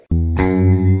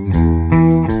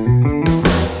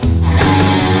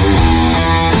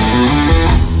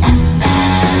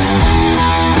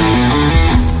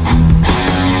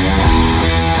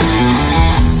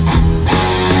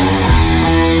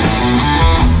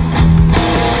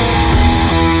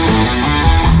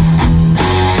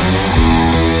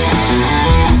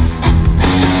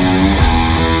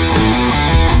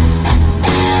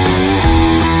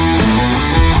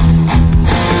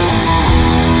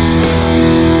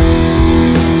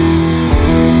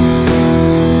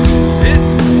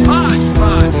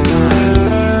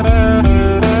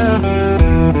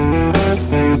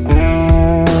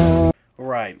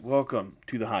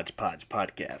to the Hodgepodge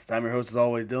Podcast. I'm your host, as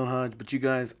always, Dylan Hodge, but you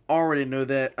guys already know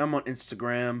that. I'm on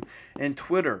Instagram and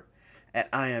Twitter at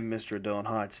I am Mr. Dylan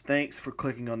Hodge. Thanks for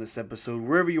clicking on this episode.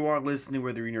 Wherever you are listening,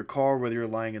 whether you're in your car, whether you're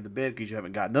lying in the bed because you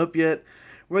haven't gotten up yet,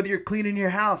 whether you're cleaning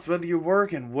your house, whether you're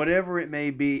working, whatever it may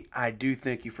be, I do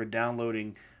thank you for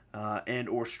downloading and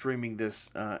or streaming this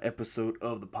episode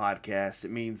of the podcast.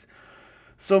 It means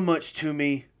so much to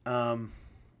me. I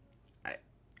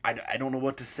don't know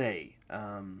what to say.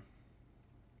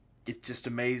 It's just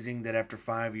amazing that after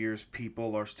 5 years,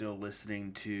 people are still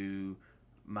listening to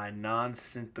my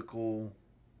nonsensical,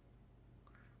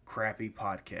 crappy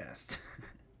podcast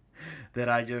that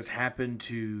I just happen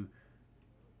to.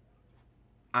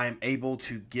 I'm able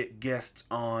to get guests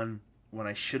on when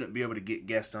I shouldn't be able to get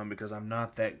guests on because I'm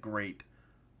not that great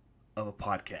of a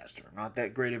podcaster, not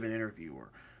that great of an interviewer.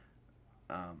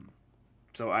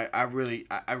 So I really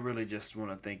just want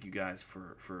to thank you guys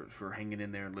for hanging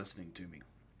in there and listening to me.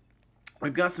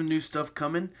 We've got some new stuff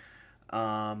coming.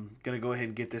 Gonna go ahead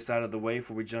and get this out of the way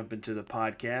before we jump into the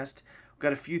podcast. We've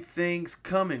got a few things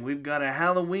coming. We've got a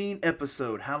Halloween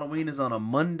episode. Halloween is on a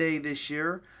Monday this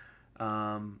year.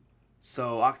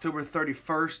 So October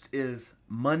 31st is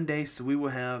Monday, so we will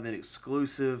have an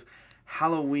exclusive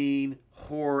Halloween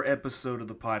horror episode of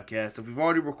the podcast. If we've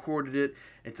already recorded it,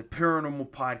 it's a paranormal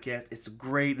podcast. It's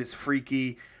great. It's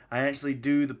freaky. I actually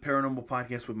do the paranormal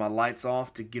podcast with my lights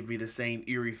off to give me the same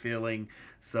eerie feeling.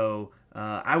 So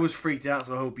I was freaked out,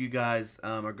 so I hope you guys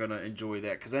are going to enjoy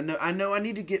that. Because I know I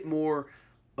need to get more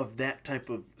of that type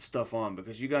of stuff on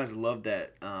because you guys love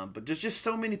that. But there's just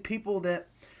so many people that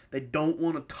they don't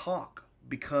want to talk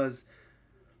because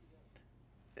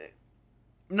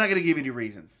I'm not going to give you any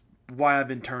reasons why I've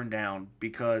been turned down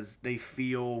because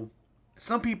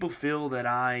some people feel that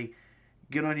I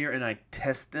get on here and I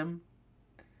test them,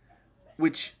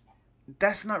 which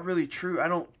that's not really true. I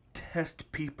don't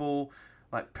test people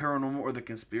like paranormal or the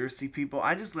conspiracy people.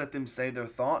 I just let them say their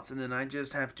thoughts and then I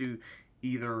just have to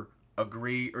either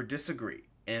agree or disagree.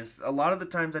 And a lot of the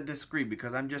times I disagree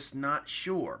because I'm just not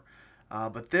sure.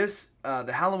 But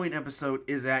the Halloween episode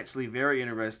is actually very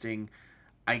interesting.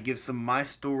 I give some of my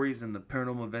stories and the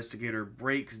paranormal investigator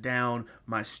breaks down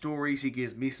my stories. He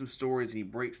gives me some stories and he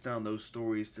breaks down those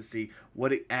stories to see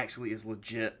what it actually is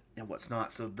legit and what's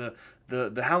not. So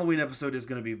the Halloween episode is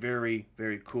going to be very,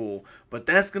 very cool. But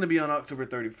that's going to be on October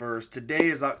 31st. Today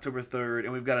is October 3rd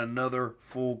and we've got another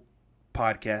full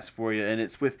podcast for you and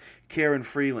it's with Karen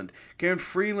Freeland. Karen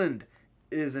Freeland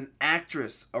is an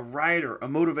actress, a writer, a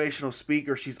motivational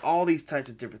speaker. She's all these types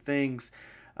of different things.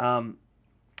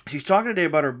 She's talking today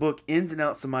about her book, Ins and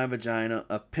Outs of My Vagina,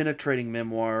 a penetrating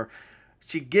memoir.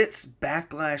 She gets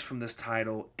backlash from this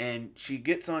title, and she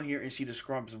gets on here and she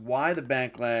describes why the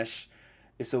backlash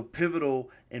is so pivotal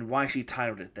and why she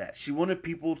titled it that. She wanted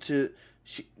people to...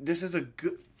 This is a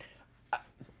good...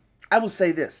 I will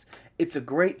say this. It's a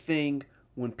great thing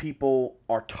when people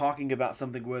are talking about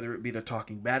something, whether it be they're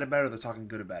talking bad about it or they're talking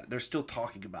good about it. They're still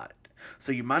talking about it.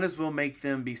 So you might as well make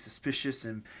them be suspicious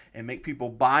and make people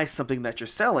buy something that you're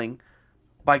selling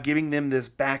by giving them this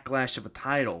backlash of a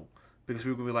title. Because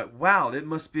people are going to be like, wow, it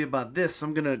must be about this, so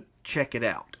I'm going to check it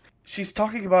out. She's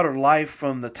talking about her life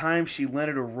from the time she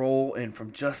landed a role in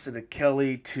From Justin to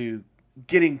Kelly to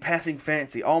getting Passing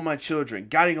Fancy, All My Children,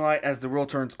 Guiding Light, As the World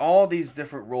Turns, all these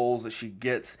different roles that she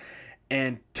gets.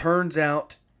 And turns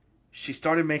out she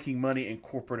started making money in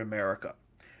corporate America.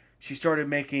 She started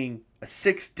making a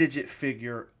 6-digit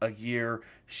figure a year.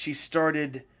 She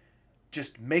started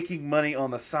just making money on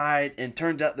the side. And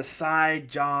turned out the side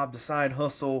job, the side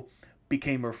hustle,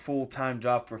 became her full-time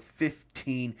job for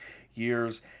 15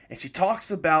 years. And she talks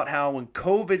about how when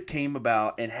COVID came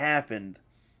about and happened,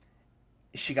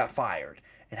 she got fired.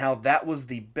 And how that was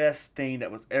the best thing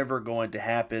that was ever going to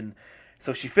happen.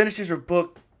 So she finishes her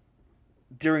book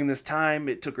during this time.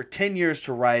 It took her 10 years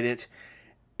to write it.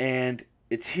 And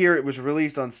it's here. It was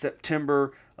released on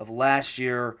September of last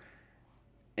year.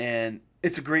 And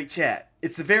it's a great chat.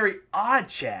 It's a very odd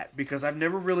chat because I've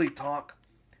never really talked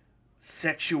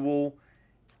sexual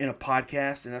in a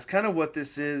podcast. And that's kind of what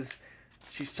this is.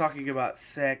 She's talking about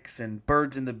sex and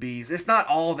birds and the bees. It's not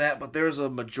all that, but there's a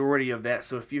majority of that.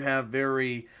 So if you have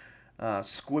very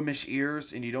squeamish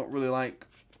ears and you don't really like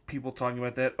people talking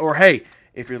about that, or hey,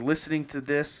 if you're listening to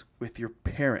this with your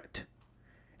parent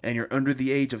and you're under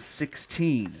the age of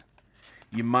 16,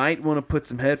 you might want to put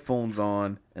some headphones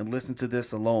on and listen to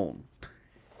this alone.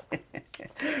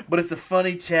 But it's a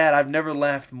funny chat. I've never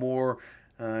laughed more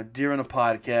during a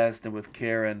podcast than with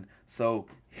Karen. So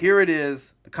here it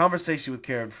is, the conversation with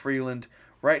Karen Freeland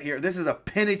right here. This is a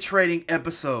penetrating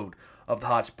episode of the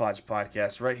Hodgepodge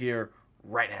Podcast right here,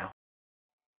 right now.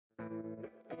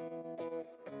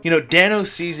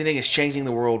 Dano's Seasoning is changing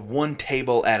the world one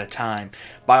table at a time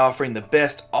by offering the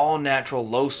best all-natural,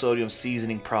 low-sodium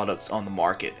seasoning products on the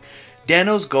market.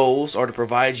 Dano's goals are to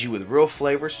provide you with real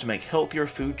flavors to make healthier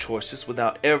food choices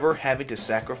without ever having to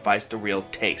sacrifice the real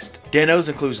taste. Dano's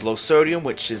includes low sodium,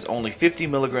 which is only 50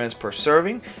 milligrams per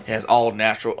serving. It has all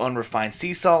natural, unrefined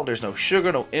sea salt. There's no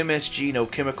sugar, no MSG, no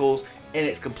chemicals, and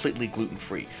it's completely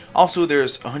gluten-free. Also,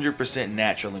 there's 100%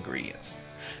 natural ingredients.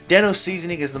 Dano's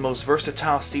Seasoning is the most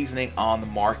versatile seasoning on the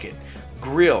market.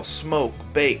 Grill, smoke,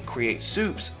 bake, create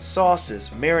soups, sauces,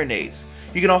 marinades.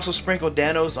 You can also sprinkle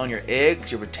Dano's on your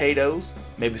eggs, your potatoes,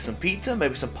 maybe some pizza,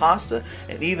 maybe some pasta,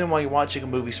 and even while you're watching a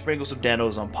movie, sprinkle some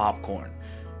Dano's on popcorn.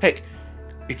 Heck,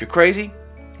 if you're crazy,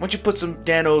 why don't you put some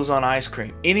Dano's on ice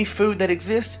cream? Any food that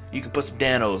exists, you can put some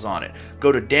Dano's on it.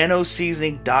 Go to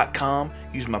danoseasoning.com,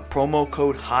 use my promo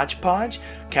code HODGEPODGE,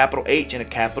 capital H and a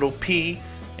capital P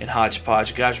in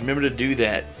Hodgepodge. Guys, remember to do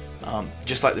that.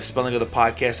 Just like the spelling of the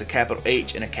podcast, a capital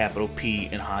H and a capital P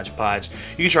in Hodgepodge.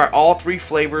 You can try all 3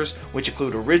 flavors, which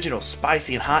include original,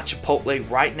 spicy, and hot chipotle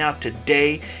right now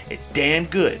today. It's damn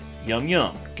good. Yum,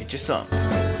 yum. Get you some.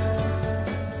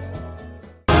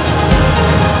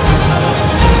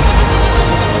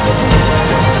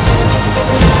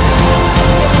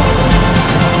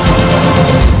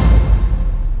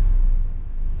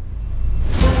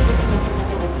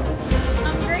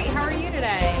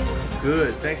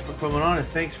 Good. Thanks for coming on, and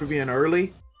thanks for being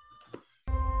early.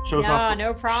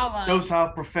 No problem. Shows how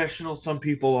professional some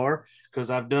people are, because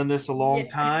I've done this a long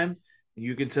time.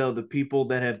 You can tell the people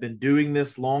that have been doing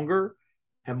this longer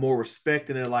have more respect,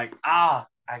 and they're like, I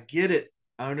get it.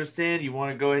 I understand. You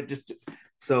want to go ahead.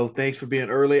 So thanks for being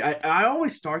early. I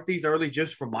always start these early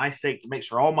just for my sake, to make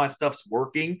sure all my stuff's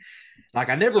working. Like,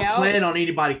 I never plan on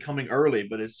anybody coming early,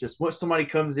 but it's just once somebody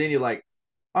comes in, you're like,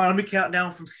 all right, let me count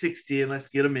down from 60 and let's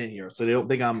get them in here so they don't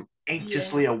think I'm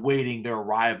anxiously awaiting their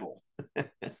arrival.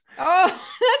 Oh,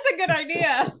 that's a good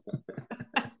idea.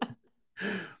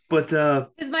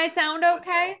 But is my sound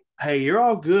okay? Hey, you're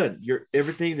all good.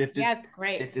 Everything's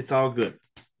great. It's all good.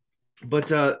 But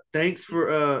thanks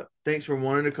for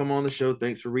wanting to come on the show.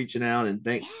 Thanks for reaching out, and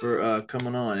thanks for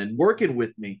coming on and working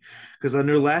with me, because I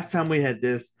know last time we had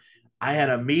this, I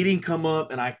had a meeting come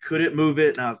up and I couldn't move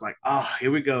it. And I was like, here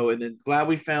we go. And then glad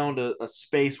we found a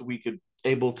space where we could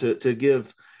able to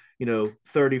give,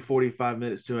 30, 45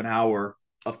 minutes to an hour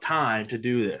of time to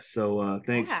do this. So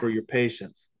thanks for your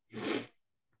patience.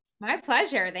 My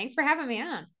pleasure. Thanks for having me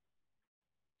on.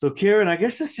 So Karen, I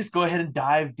guess let's just go ahead and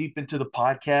dive deep into the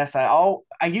podcast.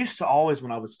 I used to always,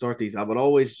 when I would start these, I would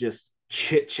always just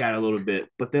chit chat a little bit,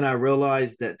 but then I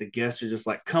realized that the guests are just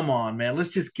like, come on, man, let's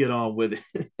just get on with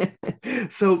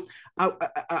it. So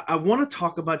I want to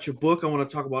talk about your book. I want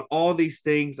to talk about all these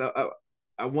things.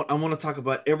 I want to talk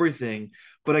about everything,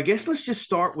 but I guess let's just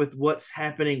start with what's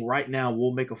happening right now.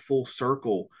 We'll make a full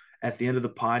circle at the end of the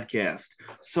podcast.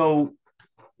 So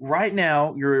right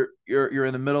now you're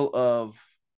in the middle of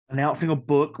announcing a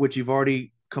book, which you've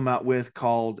already come out with,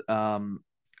 called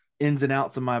Ins and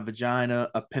Outs of My Vagina,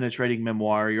 a Penetrating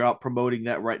Memoir. You're out promoting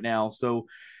that right now. So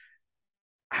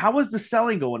how is the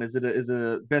selling going? Is it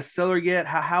a bestseller yet?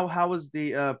 How has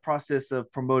the process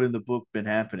of promoting the book been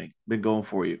going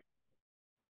for you?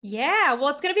 Yeah, well,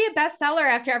 it's going to be a bestseller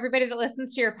after everybody that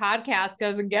listens to your podcast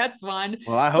goes and gets one.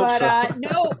 Well, I hope so.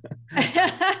 No,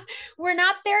 we're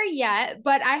not there yet,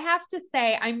 but I have to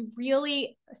say I'm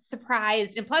really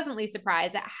surprised and pleasantly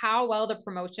surprised at how well the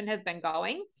promotion has been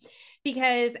going,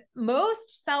 because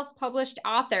most self-published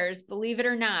authors, believe it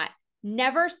or not,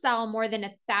 never sell more than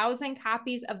 1,000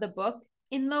 copies of the book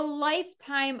in the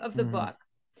lifetime of the book.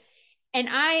 And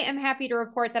I am happy to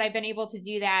report that I've been able to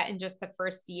do that in just the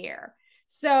first year.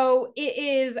 So it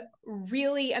is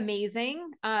really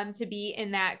amazing to be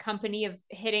in that company of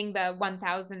hitting the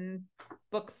 1,000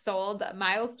 books sold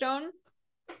milestone.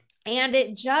 And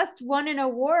it just won an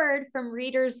award from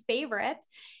Reader's Favorite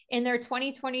in their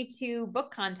 2022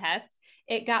 book contest.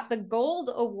 It got the Gold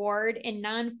Award in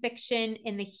nonfiction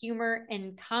in the humor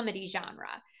and comedy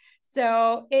genre.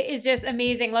 So it is just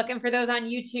amazing. Look, and for those on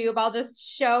YouTube, I'll just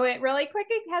show it really quick.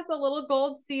 It has the little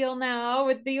gold seal now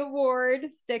with the award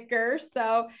sticker.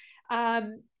 So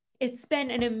it's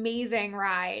been an amazing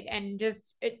ride, and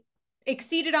just it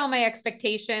exceeded all my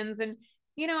expectations. And,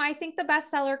 I think the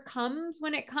bestseller comes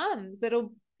when it comes.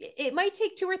 It might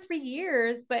take 2 or 3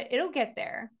 years, but it'll get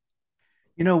there.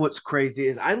 What's crazy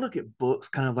is I look at books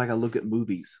kind of like I look at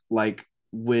movies. Like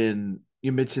when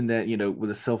you mentioned that,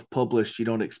 with a self-published, you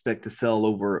don't expect to sell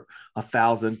over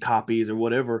 1,000 copies or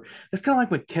whatever. It's kind of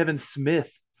like when Kevin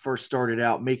Smith first started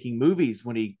out making movies,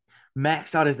 when he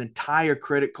maxed out his entire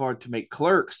credit card to make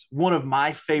Clerks one of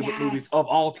my favorite movies Yes. of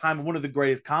all time, and one of the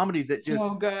greatest comedies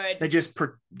So good. that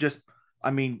just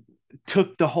I mean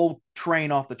took the whole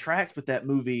train off the tracks with that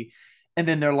movie. And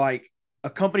then they're like, a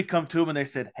company come to him and they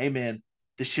said, "Hey man,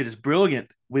 this shit is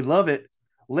brilliant. We love it.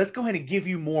 Let's go ahead and give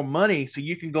you more money so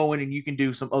you can go in and you can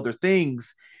do some other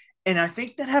things." And I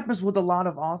think that happens with a lot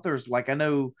of authors. Like I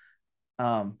know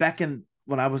back in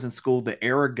when I was in school, the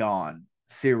Aragon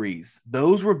series,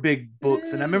 those were big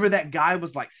books. And I remember Mm, that guy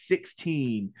was like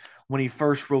 16 when he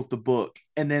first wrote the book.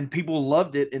 And then people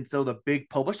loved it. And so the big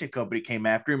publishing company came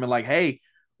after him and like, "Hey,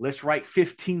 let's write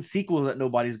 15 sequels that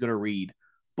nobody's gonna read.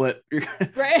 But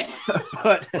right.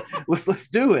 but let's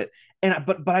do it." And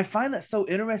but I find that so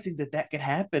interesting that that could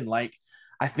happen. Like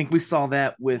I think we saw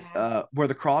that with Yeah. Where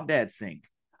the Crawdads Sing.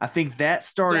 I think that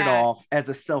started off Yes. as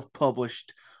a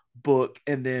self-published book,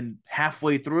 and then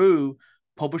halfway through,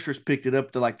 publishers picked it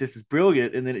up to like, "This is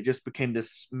brilliant," and then it just became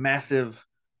this massive.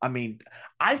 I mean,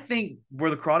 I think Where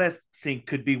the Crawdads Sing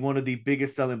could be one of the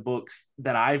biggest selling books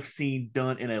that I've seen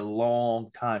done in a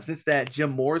long time since that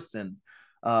Jim Morrison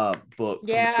book from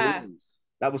the Yeah. cruise.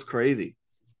 That was crazy.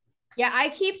 Yeah, I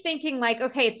keep thinking like,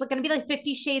 okay, it's going to be like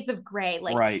 50 Shades of Grey.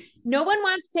 Like, Right. no one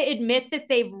wants to admit that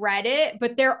they've read it,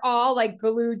 but they're all like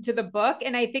glued to the book.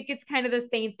 And I think it's kind of the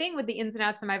same thing with the ins and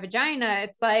outs of my vagina.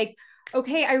 It's like,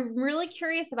 okay, I'm really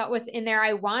curious about what's in there.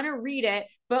 I want to read it,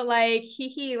 but like,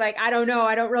 like, I don't know.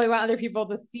 I don't really want other people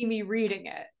to see me reading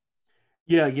it.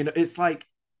 Yeah, it's like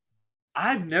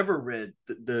I've never read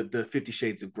the 50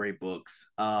 Shades of Grey books.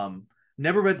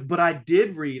 Never read, but I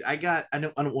did read. I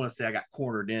don't want to say I got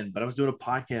cornered in, but I was doing a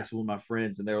podcast with one of my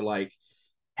friends, and they were like,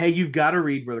 "Hey, you've got to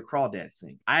read Where the Crawdads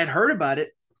Sing." I had heard about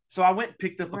it, so I went and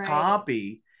picked up a Right.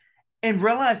 copy and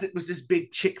realized it was this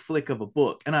big chick flick of a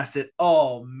book. And I said,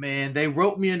 "Oh man, they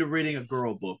wrote me into reading a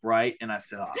girl book, right?" And I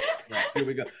said, "Oh crap, here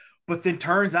we go." But then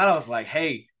turns out I was like,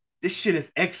 "Hey, this shit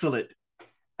is excellent."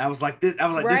 I was like, "This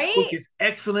book Right. is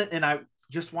excellent." And I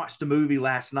just watched the movie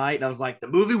last night, and I was like, the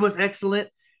movie was excellent.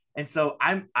 And so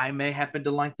I may happen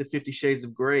to like the 50 Shades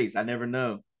of Grays. I never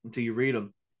know until you read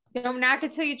them. Don't knock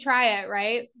it till you try it.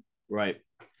 Right. Right.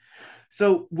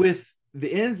 So with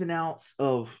the ins and outs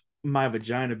of my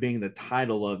vagina being the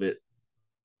title of it,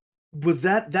 was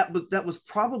that was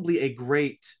probably a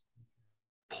great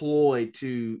ploy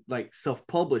to like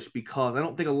self-publish, because I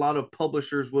don't think a lot of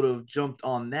publishers would have jumped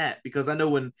on that, because I know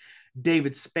when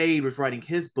David Spade was writing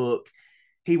his book,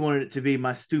 he wanted it to be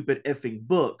My Stupid Effing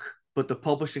Book, but the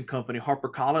publishing company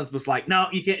HarperCollins was like, "No,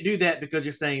 you can't do that because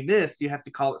you're saying this. You have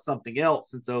to call it something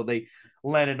else." And so they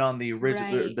landed on the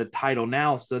original Right. the title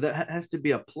now. So that has to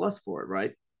be a plus for it,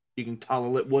 right? You can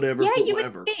title it whatever, Yeah, put you would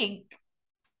whatever. think.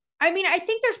 I mean, I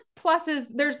think there's pluses,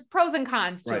 there's pros and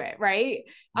cons to Right. it, right?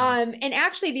 Mhm. And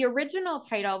actually the original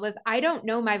title was I Don't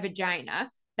Know My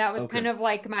Vagina. That was Okay. kind of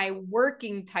like my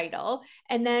working title.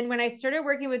 And then when I started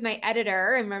working with my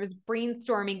editor and I was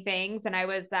brainstorming things, and I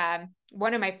was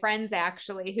one of my friends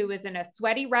actually who was in a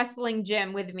sweaty wrestling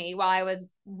gym with me while I was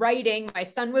writing, my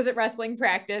son was at wrestling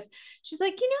practice. She's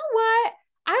like, "You know what?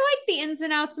 I like the ins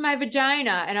and outs of my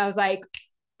vagina." And I was like,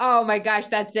 "Oh my gosh,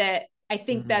 that's it. I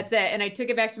think Mm-hmm. that's it." And I took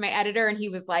it back to my editor and he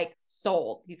was like,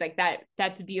 "Sold." He's like,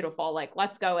 that's beautiful. Like,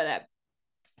 let's go with it.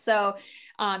 So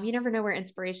you never know where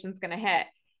inspiration's gonna hit.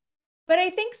 But I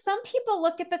think some people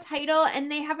look at the title and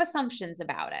they have assumptions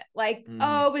about it. Like, Mm-hmm.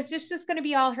 oh, is this just going to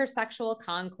be all her sexual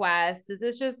conquests? Is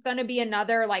this just going to be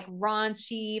another like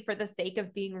raunchy for the sake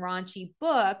of being raunchy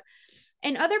book?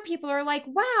 And other people are like,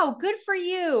 wow, good for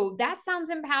you. That sounds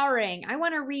empowering. I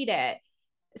want to read it.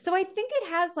 So I think it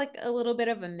has like a little bit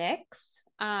of a mix.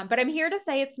 But I'm here to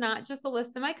say it's not just a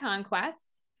list of my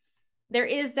conquests. There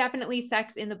is definitely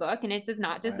sex in the book and it does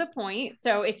not Right. disappoint.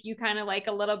 So if you kind of like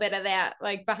a little bit of that,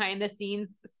 like behind the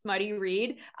scenes smutty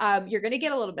read, you're going to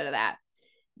get a little bit of that.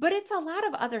 But it's a lot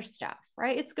of other stuff,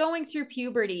 right? It's going through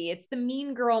puberty. It's the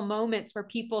mean girl moments where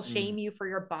people Mm. shame you for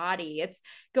your body. It's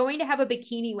going to have a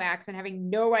bikini wax and having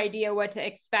no idea what to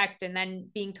expect and then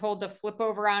being told to flip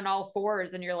over on all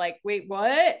fours. And you're like, wait,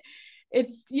 what?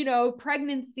 It's,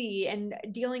 pregnancy and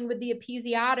dealing with the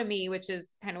episiotomy, which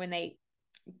is kind of when they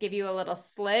give you a little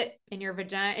slit in your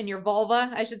vagina, in your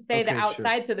vulva, I should say, the Okay, sure.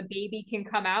 outside, so the baby can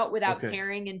come out without Okay.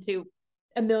 tearing into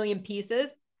a million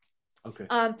pieces. Okay.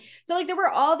 So like there were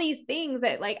all these things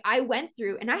that like I went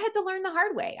through and I had to learn the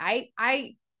hard way.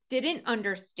 I didn't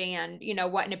understand,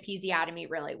 what an episiotomy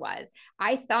really was.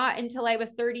 I thought until I was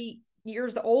 30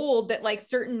 years old that like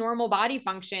certain normal body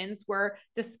functions were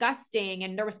disgusting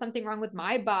and there was something wrong with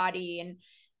my body, and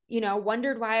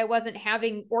wondered why I wasn't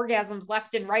having orgasms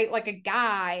left and right like a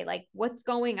guy, like what's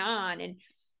going on. And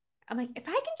I'm like, if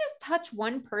I can just touch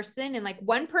one person and like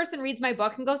one person reads my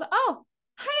book and goes, oh,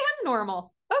 I am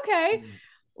normal. Okay.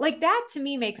 Like that to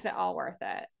me makes it all worth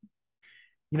it.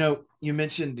 You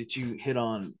mentioned that you hit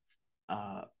on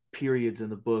uh, periods in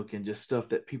the book and just stuff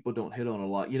that people don't hit on a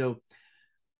lot.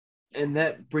 And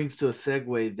that brings to a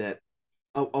segue that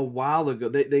a while ago,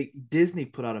 they Disney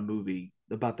put out a movie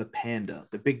about the panda,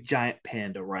 the big giant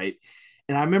panda, right?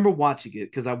 And I remember watching it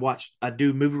because I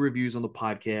do movie reviews on the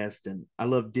podcast, and I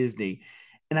love Disney.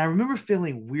 And I remember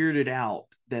feeling weirded out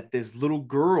that this little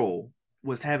girl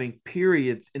was having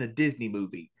periods in a Disney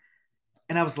movie,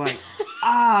 and I was like,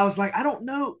 I don't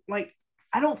know, like.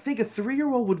 I don't think a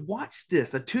 3-year-old would watch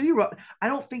this. A 2-year-old, I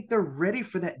don't think they're ready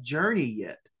for that journey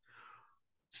yet.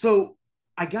 So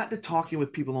I got to talking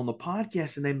with people on the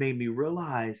podcast, and they made me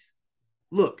realize,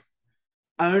 look,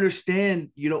 I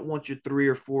understand you don't want your 3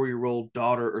 or 4-year-old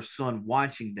daughter or son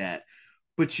watching that,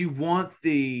 but you want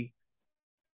the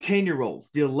 10-year-olds,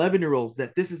 the 11-year-olds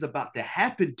that this is about to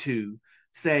happen to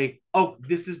say, oh,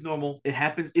 this is normal. It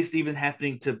happens. It's even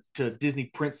happening to Disney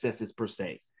princesses per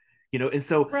se, and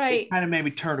so it Right. kind of made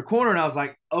me turn a corner, and I was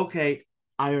like, okay,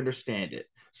 I understand it.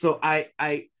 So I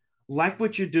like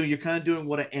what you're doing. You're kind of doing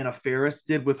what an Anna Faris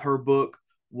did with her book,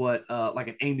 what like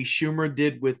an Amy Schumer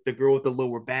did with the girl with the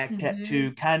lower back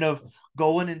tattoo, Mm-hmm. kind of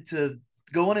going into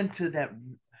that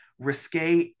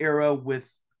risque era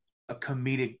with a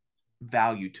comedic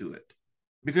value to it.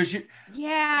 Because because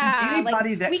Yeah.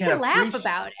 Like we can laugh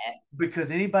about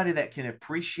it. anybody that can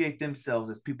appreciate themselves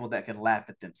is people that can laugh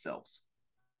at themselves.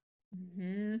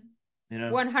 Mm-hmm. You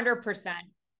know? 100%.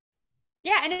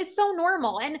 Yeah, and it's so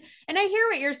normal. And I hear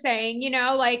what you're saying,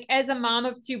 like as a mom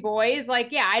of two boys, like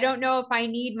yeah, I don't know if I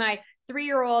need my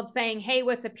 3-year-old saying, "Hey,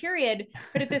 what's a period?"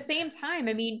 But at the same time,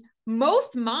 I mean,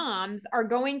 most moms are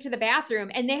going to the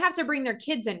bathroom and they have to bring their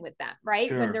kids in with them, right?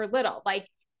 When Sure. they're little. Like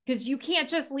because you can't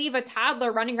just leave a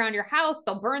toddler running around your house,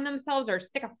 they'll burn themselves or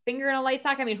stick a finger in a light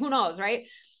socket. I mean, who knows, right?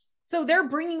 So they're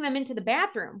bringing them into the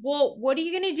bathroom. Well, what are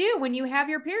you going to do when you have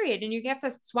your period and you have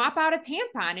to swap out a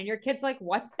tampon and your kid's like,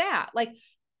 what's that? Like,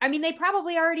 I mean, they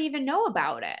probably already even know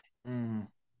about it. Mm.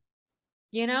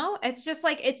 It's just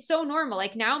like, it's so normal.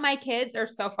 Like now my kids are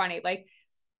so funny. Like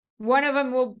one of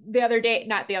them will the other day,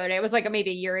 not the other day, it was like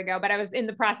maybe a year ago, but I was in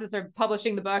the process of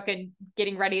publishing the book and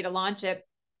getting ready to launch it.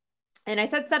 And I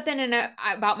said something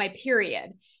about my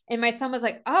period. And my son was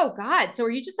like, oh God, so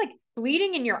are you just like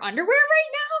bleeding in your underwear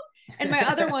right now? And my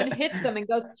other one hits him and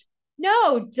goes,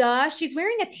 no, duh, she's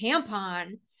wearing a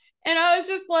tampon. And I was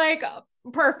just like,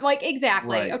 perfect, like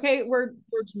exactly. Right. Okay, we're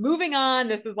just moving on.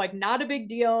 This is like not a big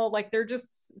deal. Like they're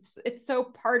just it's so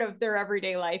part of their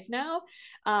everyday life now.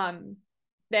 Um,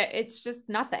 that it's just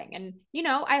nothing. And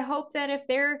I hope that if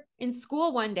they're in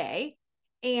school one day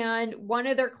and one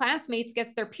of their classmates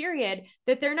gets their period,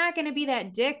 that they're not going to be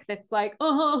that dick that's like,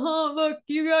 oh, look,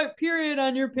 you got period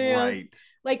on your pants. Right.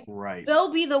 Like Right.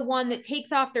 they'll be the one that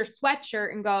takes off their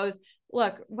sweatshirt and goes,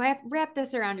 look, wrap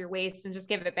this around your waist and just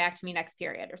give it back to me next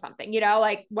period or something,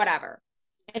 like whatever.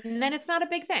 And then it's not a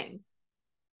big thing.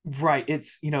 Right.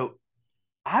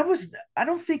 I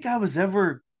don't think I was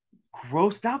ever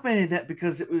grossed out by any of that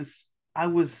because I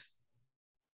was,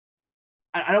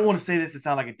 I don't want to say this to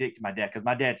sound like a dick to my dad because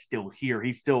my dad's still here.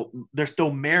 They're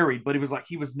still married, but he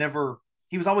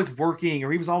was always working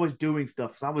or he was always doing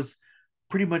stuff. So I was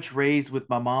pretty much raised with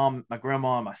my mom, my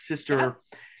grandma, and my sister,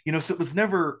 Yep. So it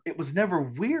was never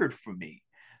weird for me.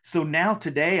 So now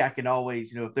today I can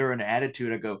always, if they're in an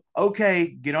attitude, I go,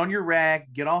 okay, get on your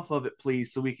rag, get off of it,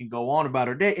 please, so we can go on about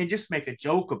our day and just make a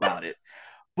joke about it.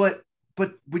 But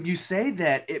when you say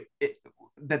that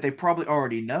that they probably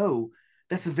already know,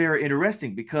 that's very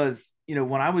interesting because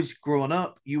when I was growing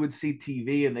up, you would see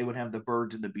TV and they would have the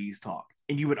birds and the bees talk,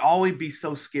 and you would always be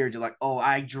so scared. You're like, oh,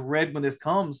 I dread when this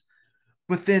comes.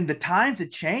 But then the times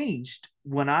had changed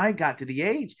when I got to the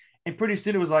age, and pretty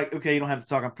soon it was like, okay, you don't have to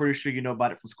talk. I'm pretty sure you know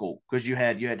about it from school because you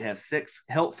had to have sex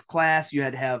health class, you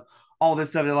had to have all this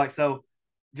stuff. They're like, so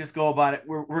just go about it.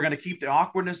 We're gonna keep the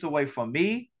awkwardness away from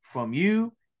me, from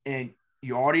you, and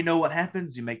you already know what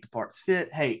happens. You make the parts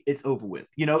fit. Hey, it's over with.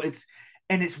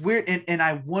 It's weird, and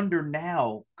I wonder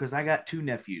now because I got two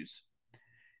nephews,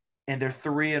 and they're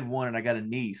 3 and 1, and I got a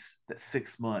niece that's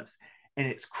 6 months, and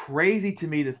it's crazy to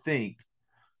me to think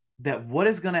that what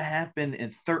is going to happen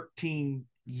in 13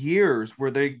 years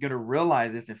where they're going to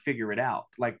realize this and figure it out.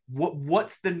 Like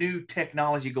what's the new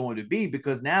technology going to be?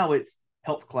 Because now it's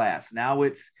health class. Now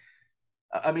it's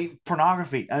I mean,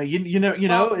 pornography. Well,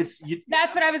 it's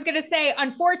that's what I was going to say.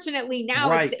 Unfortunately, now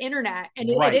it's right, the internet and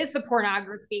it right, is the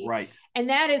pornography. right. And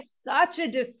that is such a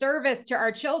disservice to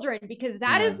our children because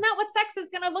that Yeah. is not what sex is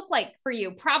going to look like for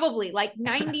you. Probably like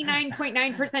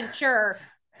 99.9% sure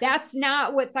that's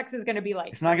not what sex is going to be like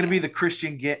It's for not going to you. be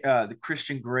the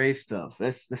Christian Grey stuff.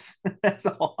 That's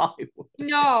all Hollywood.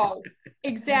 No,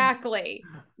 exactly.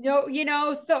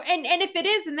 No, so and if it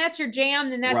is, and that's your jam,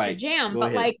 then that's your Right. jam. Go But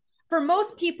ahead. like for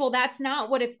most people, that's not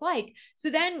what it's like. So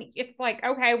then it's like,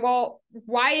 okay, well,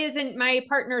 why isn't my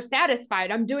partner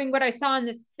satisfied? I'm doing what I saw in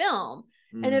this film.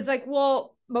 And Mm, it's like,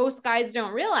 well, most guys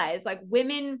don't realize like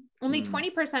women, only mm,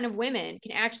 20% of women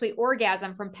can actually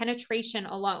orgasm from penetration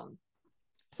alone.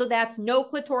 So that's no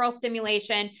clitoral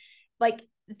stimulation. Like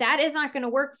that is not going to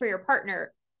work for your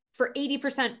partner for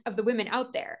 80% of the women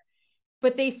out there.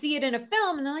 But they see it in a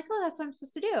film and they're like, oh, that's what I'm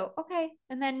supposed to do. Okay.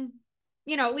 And then,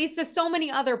 it leads to so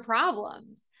many other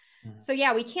problems. mm. So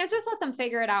yeah, we can't just let them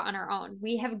figure it out on our own.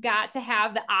 We have got to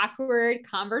have the awkward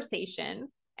conversation.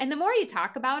 And the more you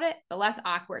talk about it, the less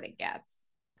awkward it gets.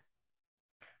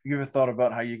 You ever thought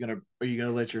about how are you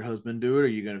gonna let your husband do it? Or are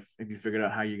you gonna have you figured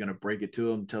out how you're gonna break it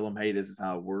to him, tell him, hey, this is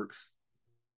how it works?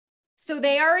 So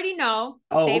they already know.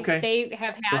 Oh, They okay. they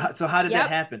have had. So how did that Yep.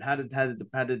 happen? How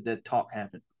did that talk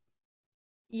happen?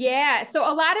 Yeah. So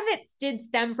a lot of it did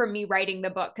stem from me writing the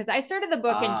book because I started the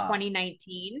book in Ah,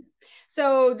 2019.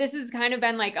 So this has kind of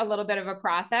been like a little bit of a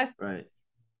process. right.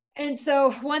 And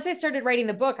so once I started writing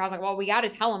the book, I was like, well, we got to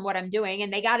tell them what I'm doing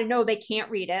and they got to know they can't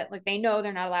read it. Like they know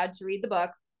they're not allowed to read the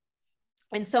book.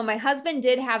 And so my husband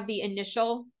did have the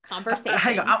initial Hang on,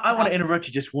 conversation I want to about, interrupt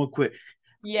you just one quick.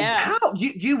 yeah. How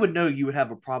you would know you would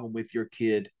have a problem with your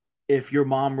kid if your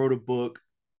mom wrote a book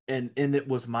and it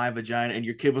was My Vagina and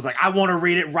your kid was like, I want to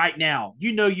read it right now.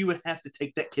 You know you would have to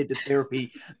take that kid to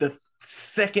therapy the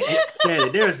second it said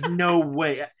it. There's no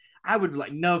way. I would be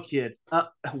like, no, kid.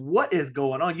 What is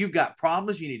going on? You've got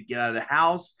problems. You need to get out of the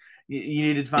house. You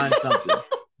need to find something.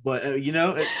 But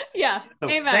Yeah. so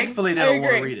Amen. thankfully they I don't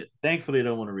want to read agree. it. Thankfully they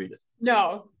don't want to read it.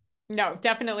 No, no,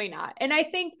 definitely not. And I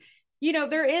think,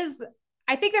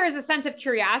 I think there is a sense of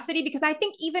curiosity because I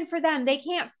think even for them, they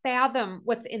can't fathom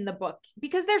what's in the book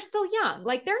because they're still young.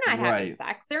 Like they're not having Right.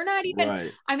 sex. They're not even,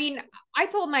 Right. I mean, I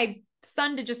told my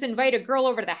son to just invite a girl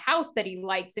over to the house that he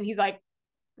likes. And he's like,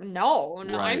 no,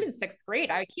 no, I'm Right. in sixth grade.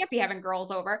 I can't be having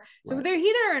girls over. So Right.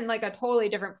 they're in like a totally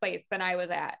different place than I was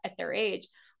at their age,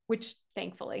 which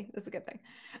thankfully is a good thing.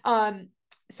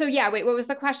 So yeah, wait, what was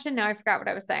the question? Now I forgot what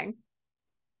I was saying.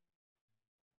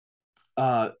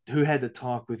 Who had to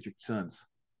talk with your sons?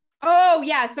 Oh,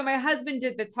 yeah. So my husband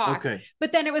did the talk. Okay.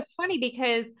 But then it was funny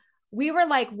because we were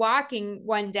like walking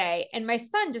one day and my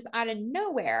son just out of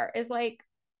nowhere is like,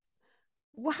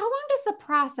 well, how long does the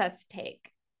process take?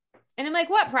 And I'm like,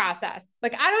 what process?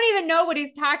 Like, I don't even know what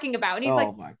he's talking about. And he's like,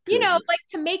 Oh my goodness. like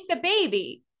to make the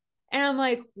baby. And I'm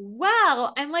like,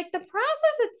 well, I'm like, the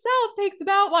process itself takes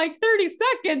about like 30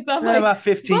 seconds. I'm like, About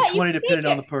 15, but you 20, can take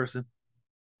depending on the it. person.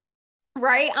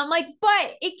 Right. I'm like,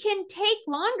 but it can take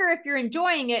longer if you're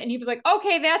enjoying it. And he was like,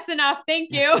 okay, that's enough.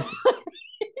 Thank you.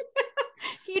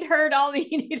 He'd heard all he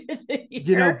needed to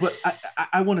hear. But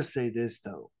I want to say this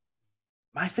though.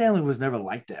 My family was never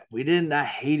like that. We didn't, I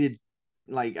hated,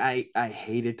 like, I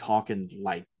hated talking,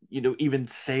 like, even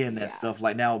saying that Yeah. stuff.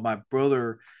 Like now, my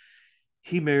brother,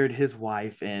 he married his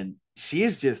wife and she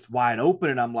is just wide open.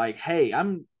 And I'm like, hey,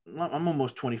 I'm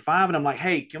almost 25. And I'm like,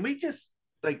 hey, can we just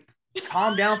like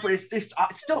calm down for it's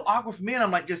still awkward for me. And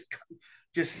I'm like, just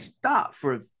stop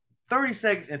for 30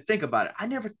 seconds and think about it. I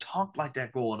never talked like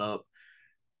that growing up.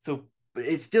 So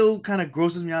it still kind of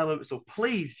grosses me out a little bit. So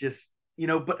please just,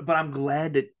 but I'm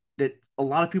glad that a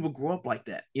lot of people grow up like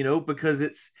that, because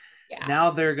it's Yeah.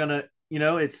 now they're gonna,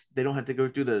 they don't have to go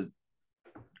through the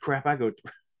crap I go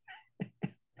through.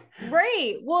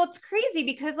 Right. Well, it's crazy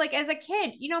because, like, as a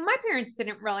kid, my parents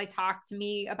didn't really talk to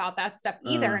me about that stuff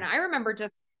either. And I remember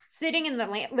just sitting in the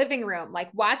living room, like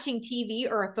watching TV,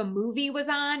 or if a movie was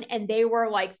on and they were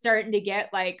like starting to get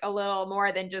like a little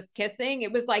more than just kissing,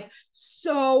 it was like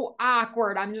so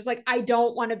awkward. I'm just like, I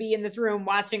don't want to be in this room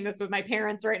watching this with my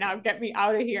parents right now. Get me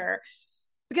out of here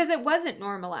because it wasn't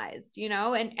normalized,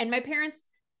 and my parents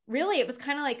really, it was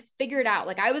kind of like figured out.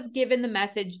 Like I was given the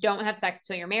message, don't have sex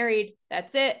till you're married.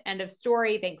 That's it. End of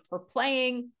story. Thanks for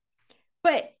playing.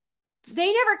 But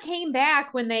they never came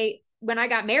back when I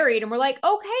got married and were like,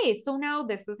 okay, so now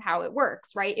this is how it works,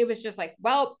 right? It was just like,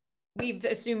 well, we've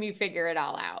assumed you figure it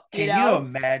all out, Can you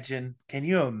imagine? Can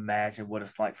you imagine what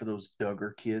it's like for those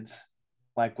Duggar kids?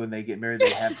 Like when they get married,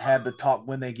 they have to have the talk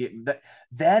when they get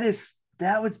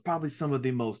that was probably some of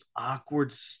the most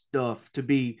awkward stuff to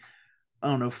be I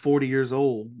don't know, 40 years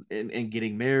old and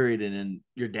getting married, and then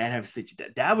your dad have such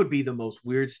that would be the most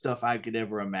weird stuff I could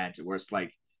ever imagine, where it's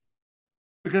like,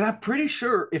 because I'm pretty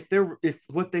sure if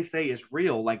what they say is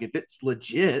real, like if it's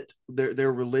legit,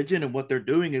 their religion and what they're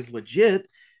doing is legit,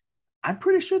 I'm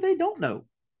pretty sure they don't know.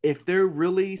 If they're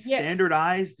really Yeah.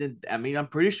 standardized, and I mean, I'm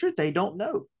pretty sure they don't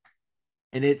know.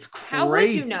 And it's How would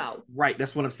you crazy. know? Right.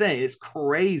 That's what I'm saying. It's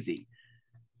crazy.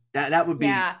 That would be,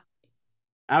 Yeah.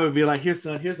 I would be like, here,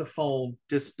 son, here's a phone.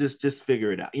 Just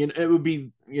figure it out. You know, it would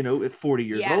be, at 40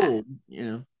 years Yeah. old,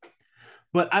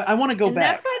 But I want to go And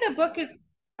back. that's why the book is,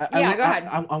 I yeah, want go ahead.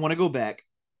 I want to go back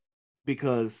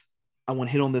because I want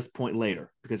to hit on this point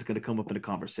later because it's going to come up in a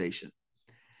conversation.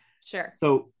 Sure.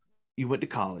 So you went to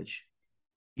college,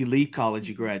 you leave college,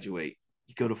 you graduate,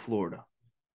 you go to Florida.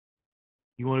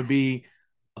 You want to be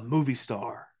a movie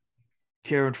star,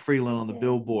 Karen Freeland on the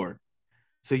Billboard.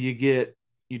 So you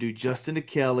do Justin to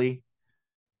Kelly,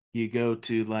 you go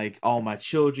to like All My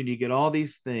Children, you get all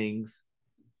these things,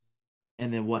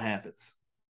 and then what happens?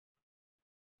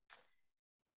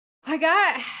 I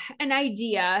got an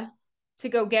idea to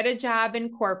go get a job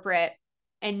in corporate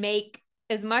and make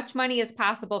as much money as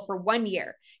possible for 1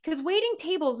 year. Because waiting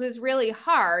tables is really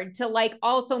hard to like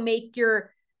also make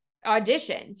your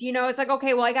auditions. It's like,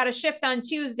 okay, well, I got a shift on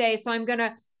Tuesday, so I'm going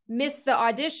to miss the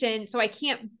audition. So I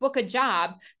can't book a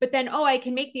job. But then, oh, I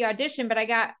can make the audition, but I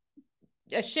got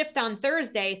a shift on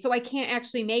Thursday. So I can't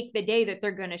actually make the day that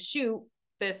they're going to shoot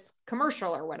this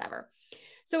commercial or whatever.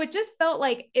 So it just felt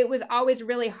like it was always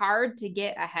really hard to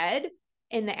get ahead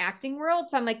in the acting world.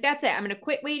 So I'm like, that's it. I'm going to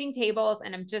quit waiting tables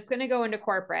and I'm just going to go into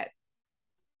corporate.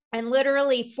 And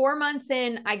literally 4 months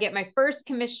in, I get my first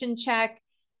commission check.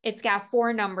 It's got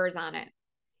 4 numbers on it.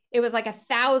 It was like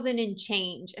 1,000 and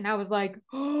change. And I was like,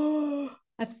 oh,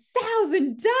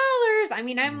 $1,000. I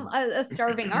mean, I'm a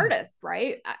starving artist,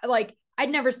 right? Like I'd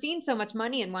never seen so much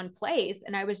money in one place.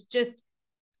 And I was just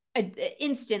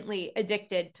instantly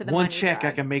addicted to the one money check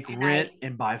drug. I can make rent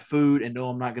and buy food and know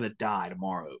I'm not going to die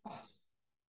tomorrow.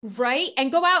 Right.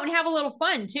 And go out and have a little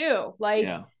fun too. Like,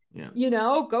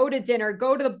 go to dinner,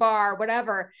 go to the bar,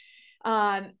 whatever.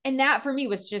 And that for me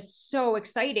was just so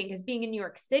exciting because being in New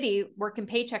York City, working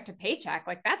paycheck to paycheck,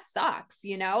 like that sucks,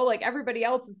 like everybody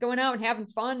else is going out and having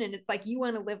fun. And it's like, you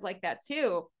want to live like that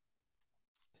too.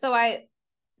 So I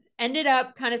ended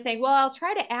up kind of saying, well, I'll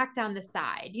try to act on the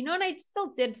side, and I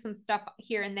still did some stuff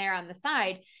here and there on the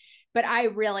side. But I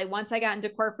really, once I got into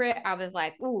corporate, I was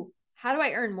like, ooh, how do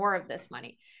I earn more of this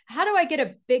money? How do I get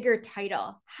a bigger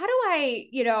title? How do I,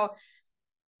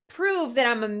 prove that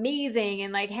I'm amazing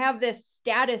and like have this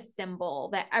status symbol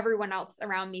that everyone else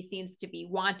around me seems to be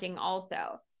wanting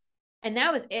also? And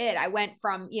that was it. I went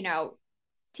from,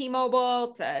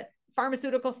 T-Mobile to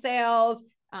pharmaceutical sales,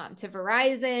 to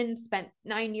Verizon, spent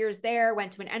 9 years there,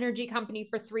 went to an energy company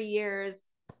for 3 years.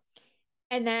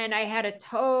 And then I had a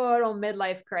total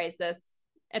midlife crisis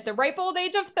at the ripe old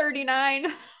age of 39.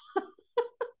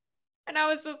 And I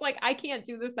was just like, I can't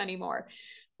do this anymore.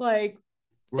 Like,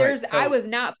 I was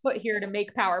not put here to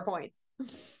make PowerPoints.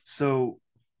 So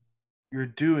you're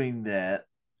doing that.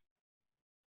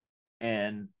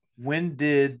 And when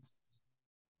did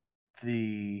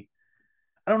I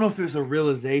don't know if it was a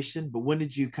realization, but when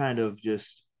did you kind of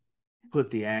just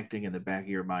put the acting in the back of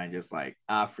your mind, just like,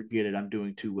 forget it, I'm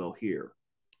doing too well here?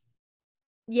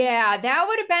 Yeah, that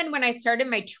would have been when I started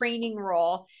my training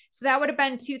role. So that would have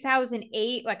been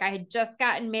 2008. Like I had just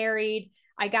gotten married.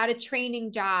 I got a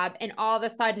training job, and all of a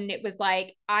sudden it was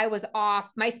like I was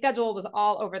off. My schedule was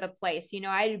all over the place.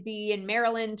 I'd be in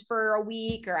Maryland for a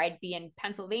week, or I'd be in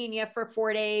Pennsylvania for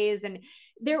 4 days. And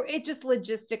it just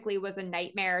logistically was a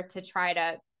nightmare to try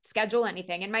to schedule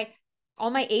anything. And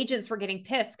all my agents were getting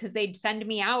pissed because they'd send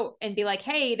me out and be like,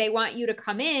 hey, they want you to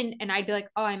come in. And I'd be like,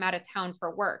 oh, I'm out of town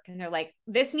for work. And they're like,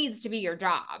 this needs to be your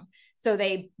job. So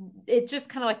it just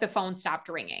kind of like the phone stopped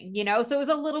ringing, So it was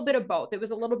a little bit of both. It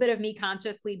was a little bit of me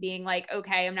consciously being like,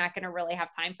 okay, I'm not going to really have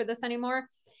time for this anymore.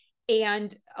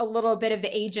 And a little bit of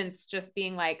the agents just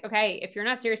being like, okay, if you're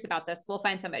not serious about this, we'll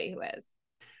find somebody who is.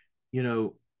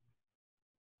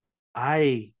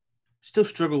 I still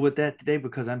struggle with that today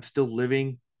because I'm still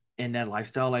living in that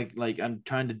lifestyle. Like I'm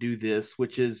trying to do this,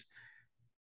 which is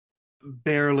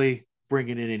barely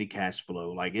bringing in any cash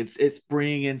flow. Like it's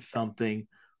bringing in something,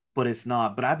 but it's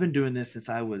not. But I've been doing this since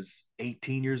I was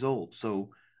 18 years old. So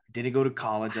I didn't go to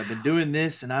college. I've been doing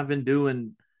this, and I've been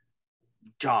doing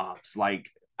jobs. Like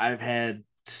I've had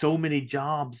so many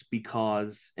jobs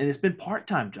and it's been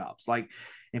part-time jobs. Like,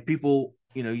 and people,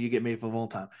 you get made fun of all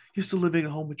the time. You're still living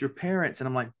at home with your parents. And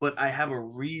I'm like, but I have a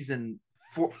reason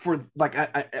for like,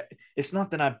 I it's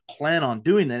not that I plan on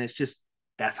doing that. It's just,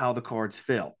 that's how the cards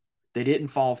fell. They didn't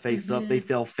fall face up, they Mm-hmm.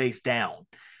 fell face down.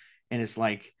 And it's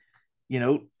like,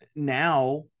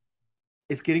 now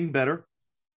it's getting better.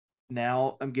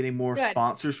 Now I'm getting more Good.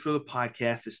 sponsors for the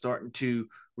podcast. It's starting to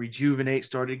rejuvenate,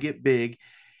 started to get big.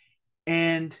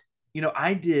 And,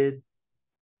 I did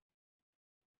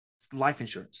life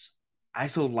insurance. I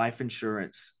sold life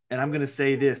insurance. And I'm going to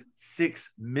say this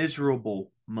 6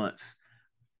 miserable months.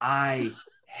 I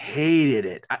hated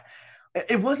it.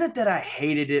 It wasn't that I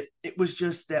hated it. It was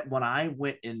just that when I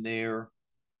went in there,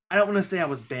 I don't want to say I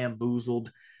was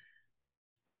bamboozled.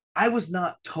 I was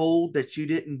not told that you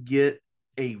didn't get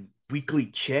a weekly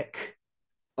check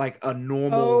like a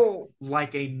normal Oh,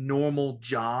 like a normal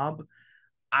job.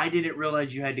 I didn't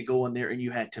realize you had to go in there and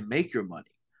you had to make your money.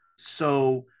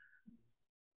 So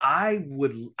I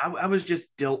was just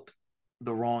dealt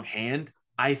the wrong hand.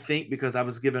 I think because I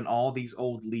was given all these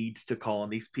old leads to call,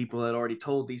 and these people had already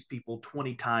told these people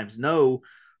 20 times no.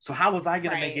 So how was I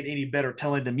going to make right. it any better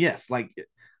telling them yes? Like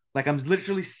I'm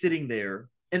literally sitting there.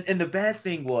 And the bad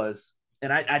thing was,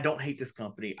 and I don't hate this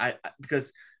company,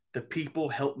 because the people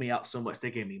helped me out so much. They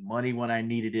gave me money when I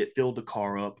needed it, filled the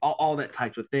car up, all that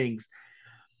types of things.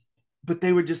 But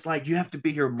they were just like, you have to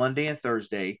be here Monday and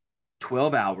Thursday,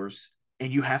 12 hours,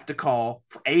 and you have to call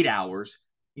for 8 hours.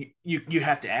 You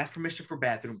have to ask permission for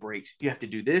bathroom breaks. You have to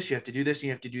do this, you have to do this, and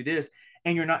you have to do this.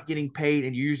 And you're not getting paid,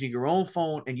 and you're using your own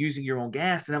phone and using your own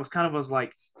gas. And that was kind of, I was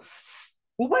like,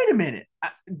 well, wait a minute.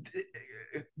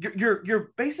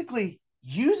 You're basically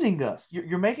using us.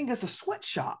 You're making us a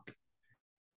sweatshop.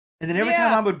 And then every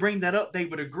time I Yeah. would bring that up, they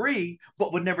would agree,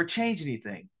 but would never change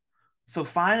anything. So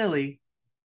finally,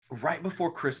 right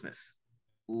before Christmas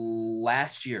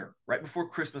last year, right before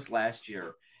Christmas last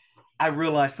year, I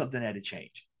realized something had to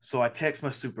change. So I text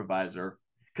my supervisor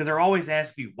because they're always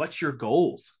asking you, what's your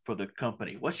goals for the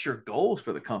company? What's your goals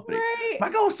for the company? Right. My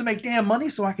goal is to make damn money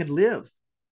so I can live.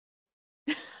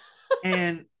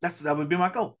 And that would be my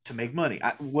goal, to make money.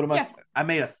 Yeah. I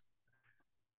made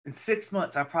in 6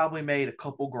 months, I probably made a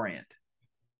couple grand.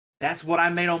 That's what I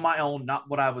made on my own, not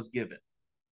what I was given,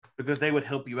 because they would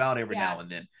help you out every Yeah. now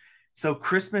and then. So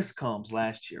Christmas comes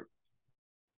last year.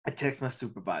 I text my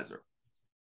supervisor.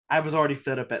 I was already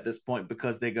fed up at this point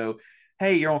because they go,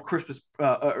 "Hey, you're on Christmas.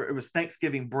 It was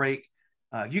Thanksgiving break.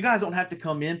 You guys don't have to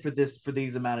come in for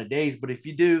these amount of days, but if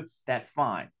you do, that's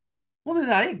fine." Well,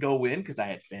 then I didn't go in because I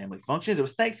had family functions. It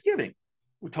was Thanksgiving.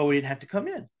 We told we didn't have to come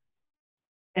in.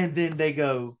 And then they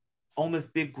go on this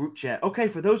big group chat. Okay,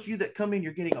 for those of you that come in,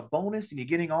 you're getting a bonus and you're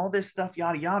getting all this stuff,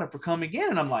 yada yada, for coming in.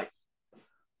 And I'm like,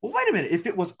 well, wait a minute. If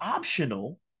it was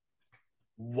optional,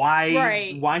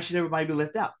 Right. why should everybody be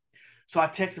left out? So I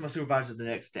texted my supervisor the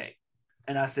next day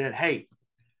and I said, hey,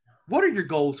 what are your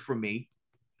goals for me?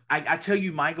 I tell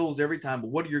you my goals every time, but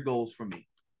what are your goals for me?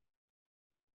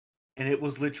 And it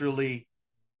was literally,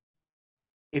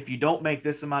 if you don't make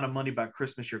this amount of money by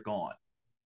Christmas, you're gone.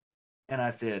 And I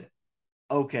said,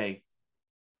 okay,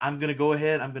 I'm going to go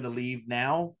ahead. I'm going to leave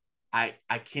now. I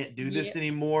can't do Yeah. this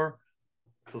anymore.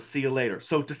 So see you later.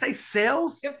 So Good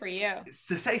for you. to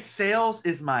say sales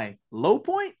is my low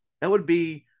point, that would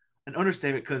be an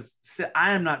understatement because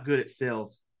I am not good at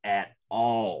sales at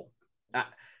all. I,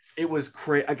 it was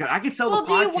crazy. I could sell the Well,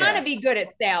 do you want to podcast. be good at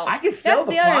I sales? could sell That's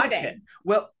the the other podcast. thing.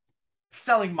 Well,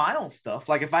 selling my own stuff.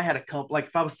 Like if I had like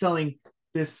if I was selling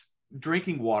this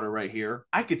drinking water right here,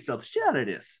 I could sell the shit out of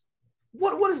this.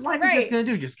 What is life insurance Right. going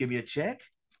to do? Just give me a check?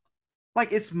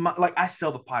 Like like I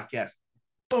sell the podcast.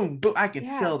 Boom, boom. I can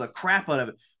Yeah. sell the crap out of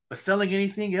it. But selling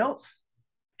anything else,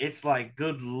 it's like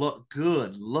good luck,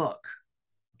 good luck.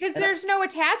 Because And there's no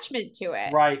attachment to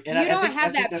it. right, and You don't I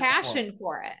have think that that's the part. passion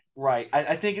for it. Right,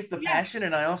 I think it's the Yeah. passion,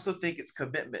 and I also think it's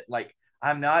commitment. Like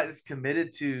I'm not as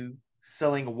committed to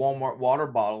selling a Walmart water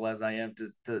bottle as I am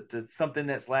to something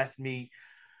that's lasted me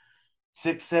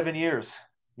 6, 7 years.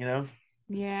 You know.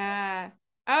 Yeah.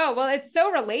 Oh, well, it's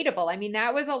so relatable. I mean,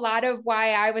 that was a lot of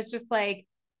why I was just like,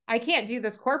 I can't do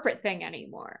this corporate thing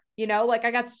anymore. Like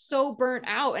I got so burnt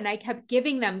out and I kept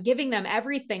giving them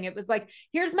everything. It was like,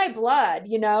 here's my blood,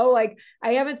 like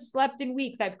I haven't slept in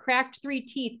weeks. I've cracked 3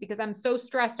 teeth because I'm so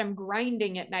stressed. I'm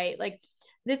grinding at night. Like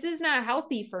this is not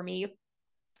healthy for me.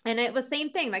 And it was same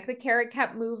thing. Like the carrot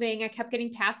kept moving. I kept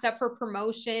getting passed up for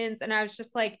promotions. And I was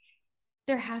just like,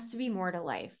 there has to be more to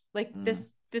life. Like Mm.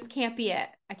 this can't be it.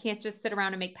 I can't just sit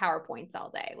around and make PowerPoints all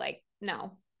day. Like,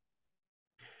 no.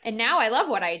 And now I love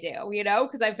what I do,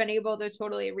 because I've been able to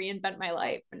totally reinvent my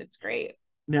life and it's great.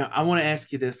 Now I want to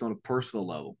ask you this on a personal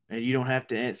level, and you don't have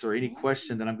to answer any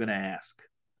question that I'm going to ask,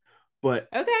 but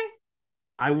Okay.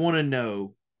 I want to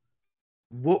know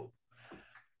what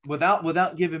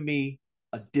without giving me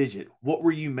a digit, what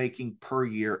were you making per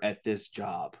year at this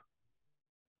job?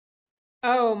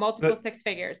 Oh, multiple But six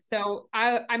figures. So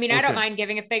I mean, I don't okay, mind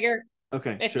giving a figure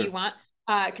okay, if you sure, want,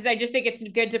 because I just think it's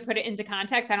good to put it into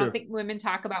context. I don't sure. think women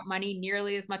talk about money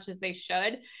nearly as much as they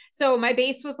should. So my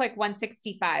base was like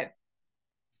 165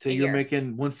 So a you're year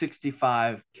making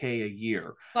 165K a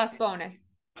year plus bonus.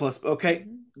 plus. Okay,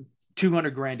 Mm-hmm.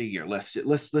 200 grand a year. Let's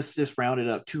just round it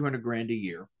up. 200 grand a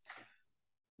year.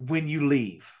 When you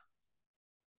leave,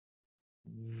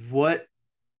 what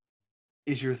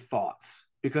is your thoughts?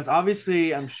 Because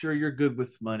obviously, I'm sure you're good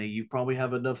with money. You probably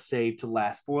have enough saved to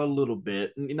last for a little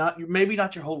bit. Not maybe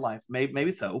not your whole life,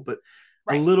 maybe so, but a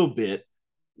Right. little bit.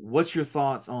 What's your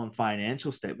thoughts on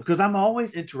financial state? Because I'm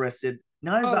always interested,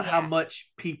 not Oh about how yeah.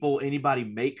 much anybody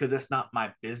make, because that's not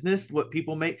my business, what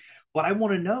people make, but I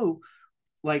want to know,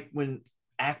 like when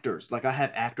actors, like I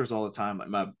have actors all the time,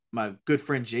 like my good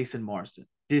friend Jason Marsden,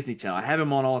 Disney Channel. I have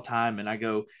him on all the time, and I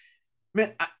go,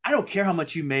 man, I don't care how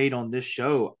much you made on this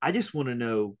show. I just want to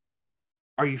know,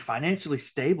 are you financially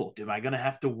stable? Am I going to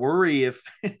have to worry if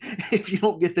if you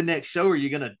don't get the next show, or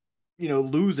you're going to,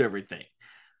 lose everything?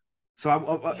 So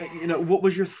Yeah. what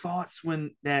was your thoughts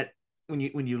when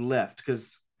you left?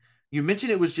 Because you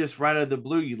mentioned it was just right out of the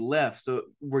blue you left. So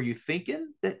were you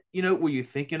thinking that, were you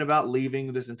thinking about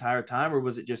leaving this entire time, or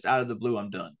was it just out of the blue, I'm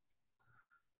done?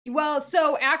 Well,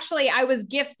 so actually, I was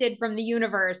gifted from the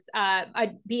universe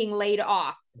being laid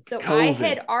off. So I COVID.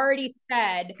 had already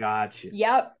said, Gotcha.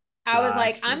 yep. I was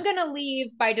like, Gotcha. I'm going to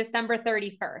leave by December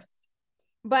 31st.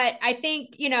 But I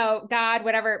think, God,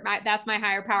 whatever, that's my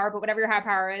higher power, but whatever your higher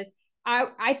power is,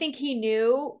 I think he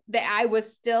knew that I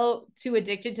was still too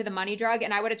addicted to the money drug.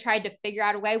 And I would have tried to figure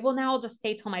out a way. Well, now I'll just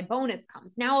stay till my bonus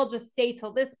comes. Now I'll just stay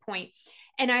till this point.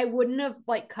 And I wouldn't have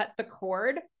like cut the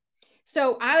cord.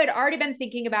 So I had already been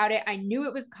thinking about it. I knew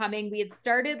it was coming. We had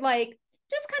started like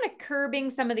just kind of curbing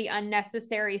some of the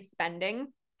unnecessary spending,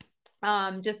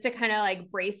 just to kind of like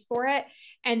brace for it.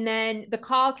 And then the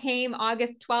call came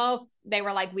August 12th. They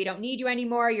were like, we don't need you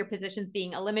anymore. Your position's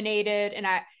being eliminated. And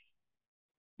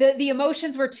the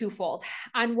emotions were twofold.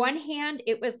 On one hand,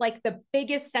 it was like the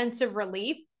biggest sense of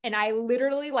relief. And I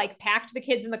literally like packed the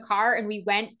kids in the car and we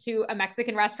went to a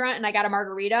Mexican restaurant and I got a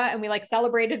margarita and we like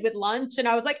celebrated with lunch. And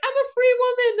I was like, I'm a free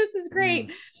woman. This is Mm.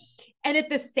 great. And at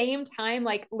the same time,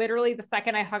 like literally the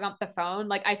second I hung up the phone,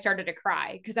 like I started to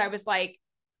cry because I was like,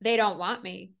 they don't want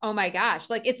me. Oh my gosh.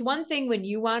 Like it's one thing when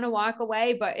you want to walk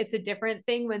away, but it's a different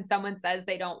thing when someone says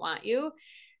they don't want you.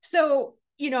 So,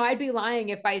 I'd be lying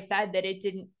if I said that it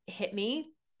didn't hit me,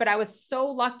 but I was so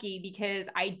lucky because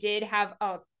I did have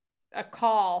a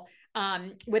call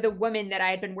with a woman that I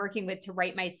had been working with to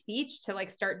write my speech to like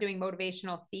start doing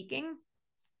motivational speaking.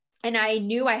 And I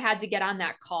knew I had to get on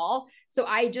that call. So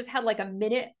I just had like a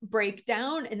minute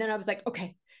breakdown. And then I was like,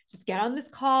 okay, just get on this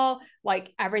call.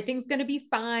 Like everything's going to be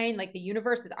fine. Like the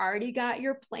universe has already got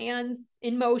your plans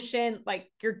in motion.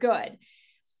 Like you're good.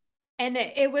 And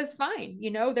it was fine.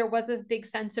 There was this big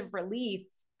sense of relief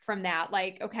from that.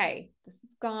 Like, okay, this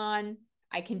is gone.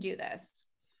 I can do this.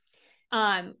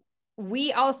 Um,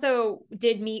 we also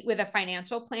did meet with a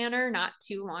financial planner not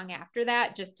too long after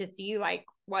that, just to see like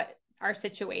what our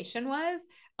situation was.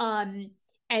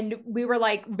 And we were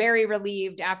like very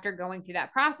relieved after going through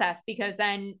that process because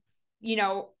then,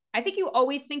 I think you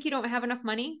always think you don't have enough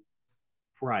money.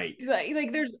 Right.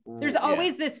 Like there's Yeah.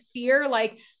 always this fear,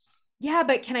 like, yeah,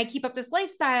 but can I keep up this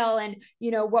lifestyle? And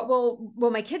what will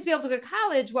my kids be able to go to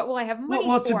college? What will I have Well, money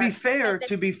well, to be for? fair,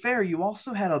 Then, you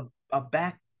also had a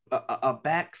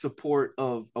back support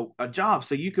of a job,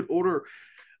 so you could order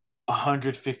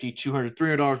 150, 200,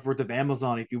 $300 worth of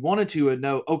Amazon if you wanted to, and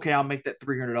know, okay, I'll make that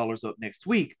 $300 up next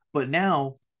week. But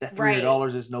now that three hundred right.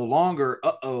 dollars is no longer,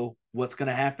 what's going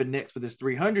to happen next with this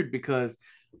 300? Because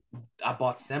I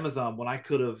bought this Amazon when I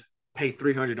could have paid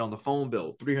 300 on the phone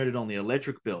bill, 300 on the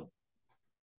electric bill.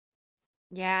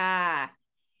 Yeah.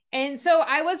 And so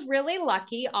I was really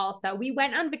lucky also. We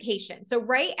went on vacation. So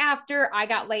right after I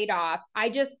got laid off, I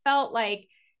just felt like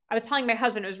I was telling my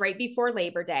husband it was right before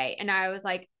Labor Day. And I was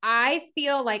like, I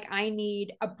feel like I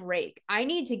need a break. I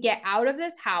need to get out of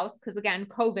this house. Cause again,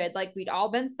 COVID, like we'd all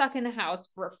been stuck in the house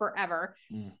for forever.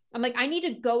 Mm. I'm like, I need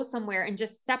to go somewhere and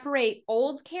just separate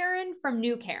old Karen from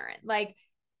new Karen. Like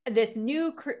this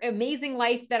new amazing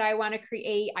life that I want to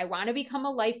create. I want to become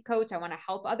a life coach. I want to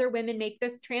help other women make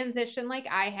this transition like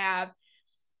I have.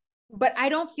 But I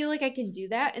don't feel like I can do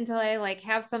that until I like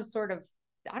have some sort of,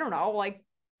 I don't know, like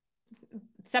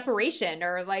separation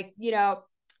or like,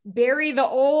 bury the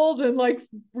old and like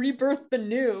rebirth the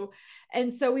new.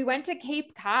 And so we went to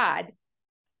Cape Cod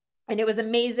and it was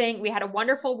amazing. We had a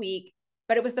wonderful week.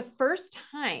 but it was the first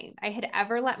time I had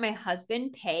ever let my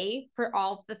husband pay for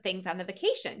all the things on the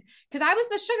vacation because I was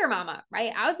the sugar mama,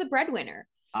 right? I was the breadwinner.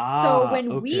 So when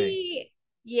Okay.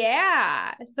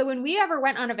 so when we ever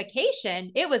went on a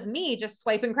vacation, it was me just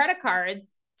swiping credit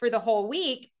cards for the whole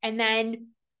week. And then,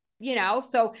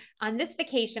 so on this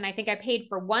vacation, I think I paid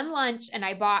for one lunch and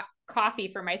I bought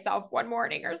coffee for myself one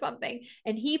morning or something.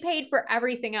 And he paid for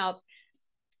everything else.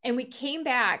 And we came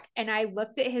back and I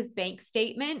looked at his bank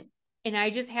statement and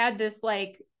I just had this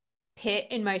like pit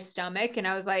in my stomach. And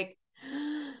I was like,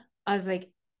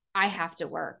 I have to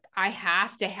work. I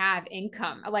have to have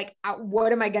income. Like,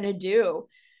 what am I going to do?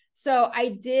 So I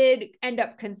did end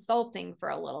up consulting for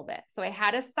a little bit. So I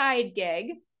had a side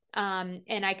gig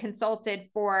and I consulted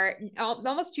for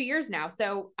almost 2 years now.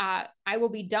 So I will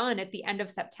be done at the end of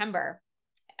September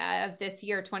of this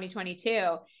year,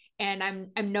 2022. And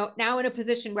I'm now in a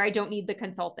position where I don't need the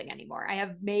consulting anymore. I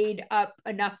have made up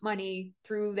enough money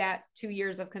through that 2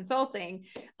 years of consulting.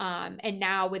 And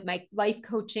now with my life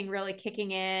coaching really kicking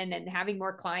in and having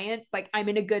more clients, like I'm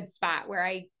in a good spot where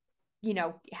I,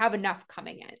 have enough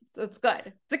coming in. So it's good.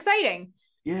 It's exciting.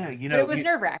 Yeah, But it was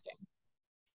nerve wracking.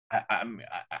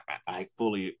 I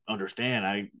fully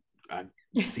understand. I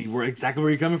see exactly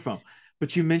where you're coming from.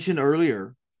 But you mentioned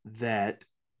earlier that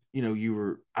you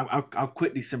were I'll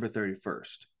quit December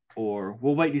 31st, or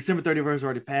we'll wait. December 31st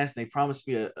already passed, and they promised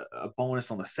me a bonus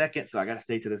on the 2nd, so I got to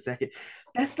stay to the 2nd.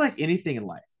 That's like anything in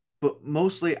life, but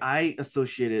mostly I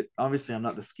associate it. Obviously, I'm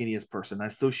not the skinniest person. I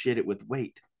associate it with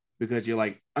weight because you're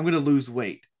like, I'm going to lose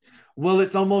weight. Well,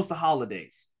 it's almost the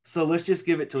holidays. So let's just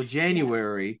give it till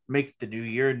January, make the new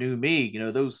year, new me.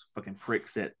 Those fucking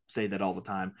pricks that say that all the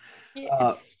time.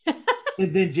 Yeah.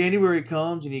 And then January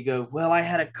comes and you go, well, I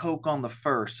had a Coke on the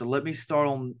 1st. So let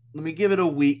me give it a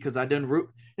week because I done root.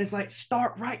 It's like,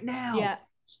 start right now. Yeah.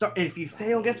 Start. And if you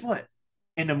fail, guess what?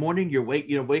 In the morning,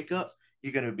 wake up,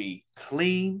 you're going to be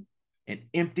clean and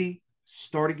empty.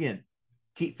 Start again.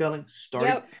 Keep failing. Start.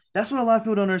 Yep. That's what a lot of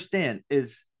people don't understand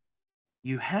is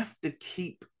you have to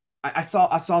keep. I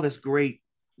saw this great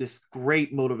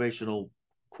motivational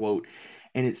quote,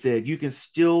 and it said you can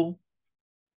still.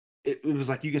 It was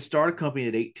like you can start a company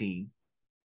at 18,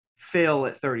 fail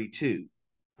at 32,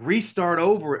 restart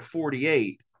over at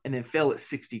 48, and then fail at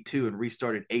 62 and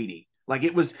restart at 80. Like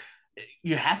it was,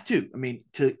 you have to. I mean,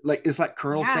 it's like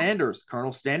Colonel Sanders.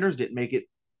 Colonel Sanders didn't make it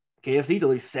KFC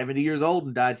till he's 70 years old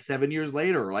and died 7 years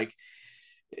later. Like,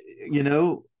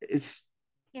 it's.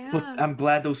 Yeah. But I'm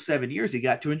glad those 7 years he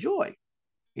got to enjoy.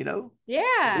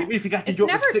 Yeah. Even if he got to enjoy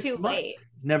it for 6 months, late.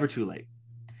 it's never too late.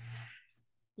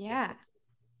 Yeah.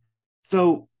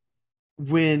 So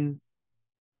when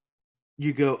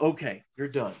you go, okay, you're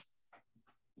done.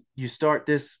 You start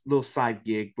this little side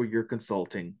gig where you're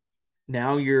consulting.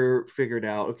 Now you're figured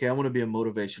out, okay, I want to be a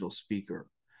motivational speaker.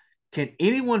 Can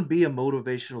anyone be a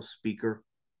motivational speaker?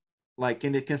 Like,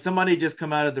 can somebody just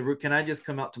come out of the room? Can I just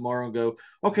come out tomorrow and go,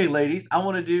 okay, ladies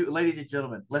and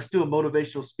gentlemen, let's do a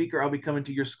motivational speaker. I'll be coming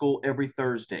to your school every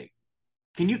Thursday.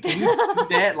 Can you do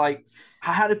that? Like,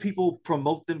 how do people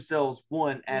promote themselves,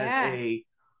 one, as a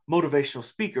motivational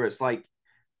speaker? It's like,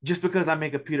 just because I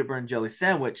make a peanut butter and jelly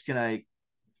sandwich, can I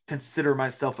consider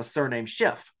myself a surname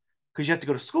chef? Because you have to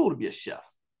go to school to be a chef.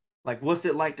 Like, what's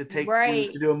it like to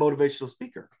to do a motivational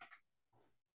speaker?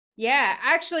 Yeah,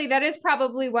 actually, that is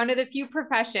probably one of the few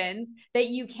professions that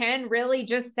you can really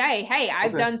just say, hey,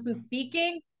 I've done some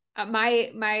speaking.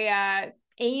 My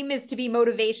aim is to be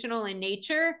motivational in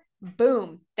nature.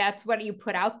 Boom, that's what you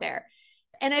put out there.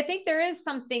 And I think there is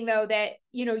something, though, that,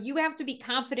 you have to be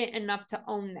confident enough to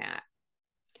own that.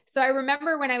 So I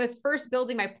remember when I was first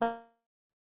building my plan,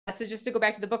 so just to go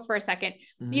back to the book for a second,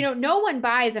 no one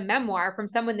buys a memoir from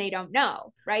someone they don't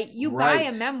know, right? You buy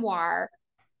a memoir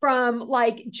from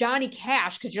like Johnny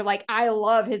Cash because you're like, I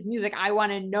love his music. I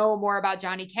want to know more about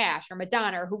Johnny Cash or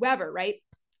Madonna or whoever, right?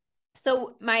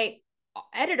 So my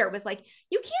editor was like,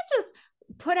 you can't just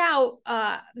put out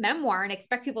a memoir and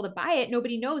expect people to buy it.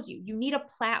 Nobody knows you. You need a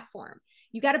platform.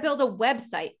 You got to build a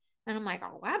website. And I'm like, a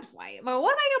website? Well,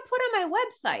 what am I going to put on my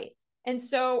website? And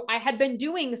so I had been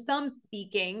doing some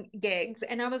speaking gigs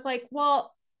and I was like,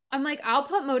 I'll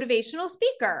put motivational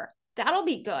speaker. That'll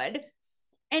be good.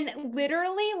 And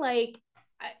literally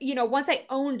once I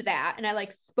owned that and I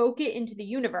spoke it into the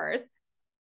universe,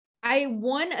 I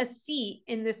won a seat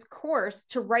in this course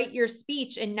to write your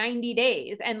speech in 90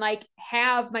 days and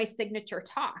have my signature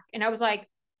talk. And I was like,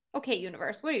 okay,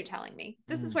 universe, what are you telling me?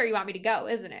 This is where you want me to go,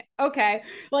 isn't it? Okay.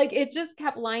 It just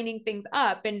kept lining things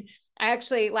up. And I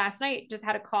actually last night just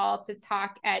had a call to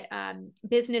talk at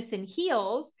Business in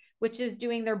Heels which is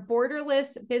doing their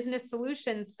Borderless Business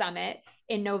Solutions Summit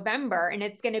in November. And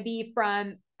it's going to be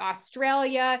from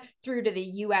Australia through to the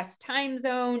US time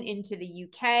zone into the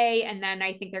UK. And then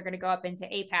I think they're going to go up into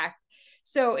APAC.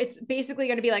 So it's basically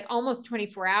going to be like almost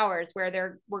 24 hours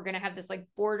where we're going to have this like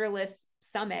borderless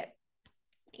summit.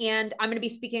 And I'm going to be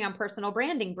speaking on personal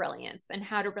branding brilliance and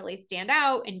how to really stand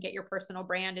out and get your personal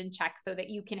brand in check so that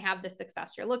you can have the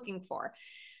success you're looking for.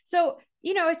 So,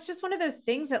 it's just one of those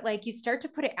things that like you start to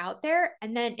put it out there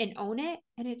and own it.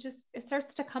 And it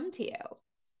starts to come to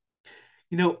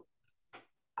you.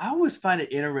 I always find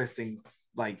it interesting.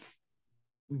 Like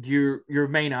your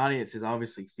main audience is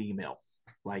obviously female.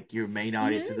 Like your main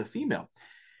audience is a female.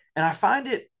 And I find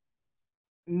it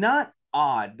not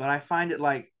odd, but I find it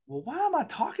like, well, why am I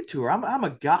talking to her? I'm a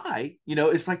guy.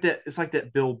 It's like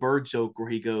that Bill Burr joke where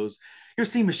he goes, you ever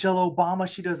see Michelle Obama?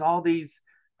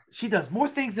 She does more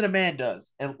things than a man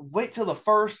does. And wait till the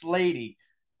first lady,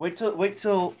 wait till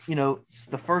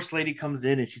the first lady comes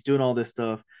in and she's doing all this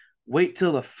stuff. Wait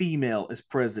till the female is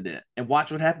president and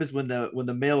watch what happens when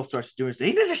the male starts doing it.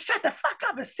 He doesn't shut the fuck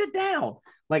up and sit down.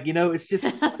 Like, it's just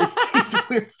it's these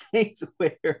weird things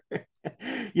where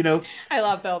I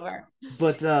love Bill Burr.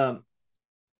 But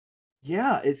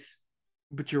yeah,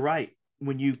 but you're right.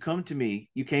 When you came to me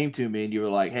and you were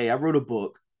like, hey, I wrote a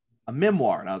book, a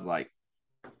memoir. And I was like,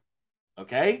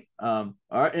 okay, all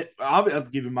right, I'll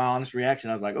give you my honest reaction.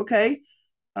 I was like, okay,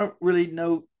 I don't really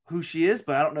know who she is,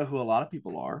 but I don't know who a lot of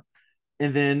people are.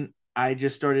 And then I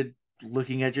just started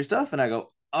looking at your stuff and I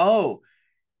go, oh,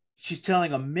 she's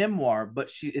telling a memoir,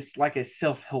 but it's like a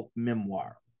self-help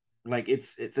memoir. Like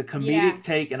it's a comedic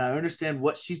take, and I understand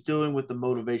what she's doing with the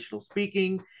motivational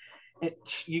speaking.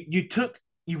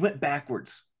 You went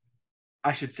backwards,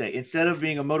 I should say. Instead of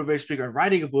being a motivational speaker and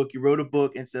writing a book, you wrote a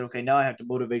book and said, okay, now I have to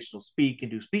motivational speak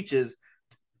and do speeches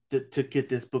to get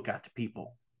this book out to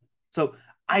people. So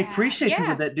I appreciate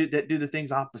people that do the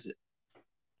things opposite.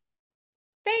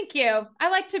 Thank you. I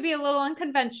like to be a little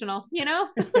unconventional,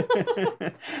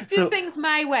 do things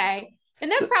my way.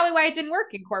 And that's probably why it didn't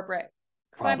work in corporate.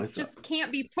 Because I just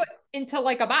can't be put into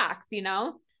like a box,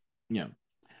 Yeah.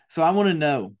 So I want to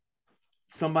know,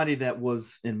 somebody that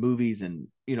was in movies and,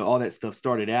 all that stuff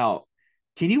started out,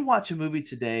 can you watch a movie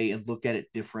today and look at it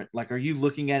different? Like, are you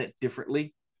looking at it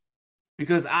differently?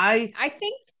 Because I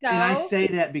think so. And I say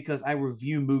that because I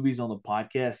review movies on the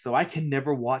podcast. So I can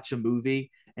never watch a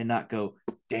movie and not go,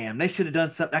 damn, they should have done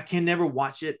something. I can never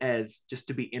watch it as just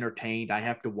to be entertained. I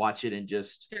have to watch it and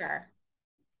just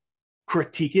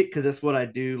critique it, because that's what I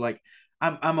do. Like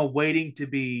I'm awaiting to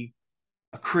be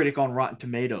a critic on Rotten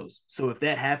Tomatoes. So if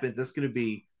that happens, that's going to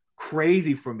be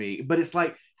crazy for me. But it's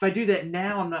like, if I do that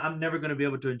now, I'm never going to be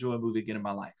able to enjoy a movie again in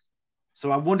my life.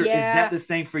 So I wonder, is that the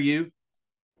same for you?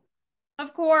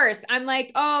 Of course. I'm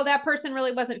like, oh, that person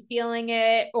really wasn't feeling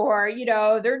it. Or,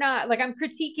 they're not, like, I'm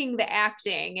critiquing the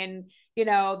acting and,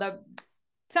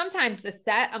 sometimes the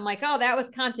set, I'm like, oh, that was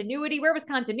continuity. Where was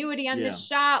continuity on this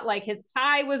shot? Like his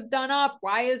tie was done up.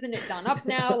 Why isn't it done up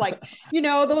now? Like,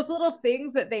 those little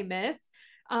things that they miss.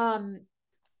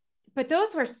 But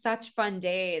those were such fun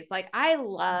days. Like I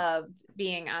loved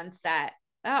being on set.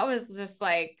 That was just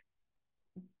like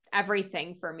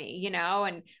everything for me,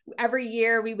 and every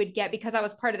year we would get, because I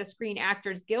was part of the Screen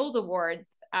Actors Guild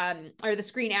Awards, or the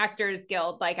Screen Actors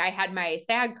Guild, like I had my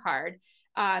SAG card.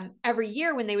 Every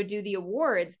year when they would do the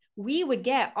awards, we would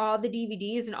get all the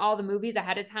DVDs and all the movies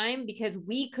ahead of time because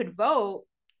we could vote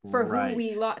for who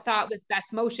we thought was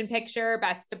best motion picture,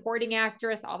 best supporting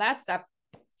actress, all that stuff.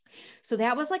 So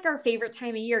that was like our favorite time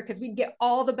of year because we'd get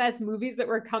all the best movies that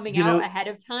were coming out ahead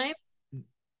of time.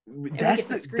 That's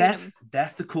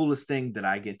the coolest thing that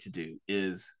I get to do.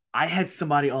 Is I had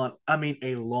somebody on,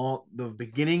 the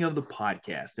beginning of the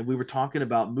podcast, and we were talking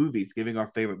about movies, giving our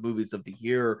favorite movies of the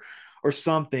year or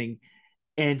something,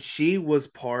 and she was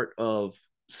part of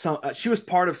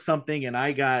something, and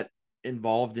I got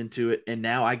involved into it, and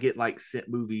now I get like sent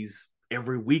movies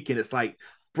every week, and it's like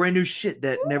brand new shit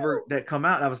that come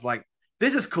out, and I was like,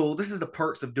 this is cool. This is the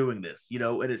perks of doing this,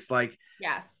 and it's like,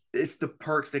 it's the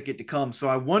perks that get to come. So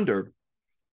I wonder,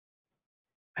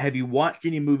 have you watched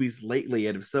any movies lately?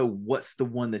 And if so, what's the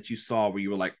one that you saw where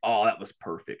you were like, oh, that was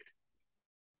perfect?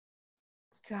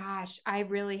 Gosh, I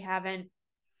really haven't.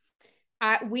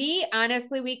 We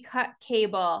cut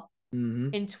cable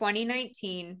in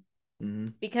 2019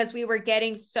 because we were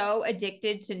getting so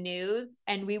addicted to news,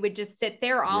 and we would just sit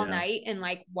there all night and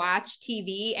like watch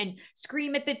TV and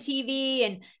scream at the TV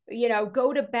and,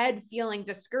 go to bed feeling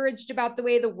discouraged about the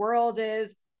way the world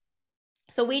is.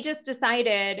 So we just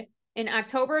decided in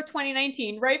October of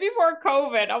 2019, right before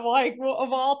COVID, I'm like, well,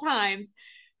 of all times,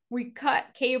 we cut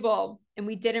cable and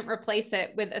we didn't replace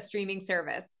it with a streaming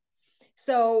service.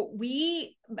 So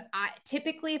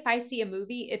typically, if I see a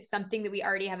movie, it's something that we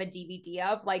already have a DVD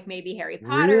of, like maybe Harry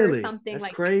Potter or Really? something. That's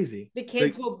Like crazy. the So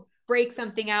kids will break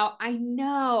something out. I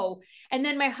know. And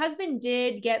then my husband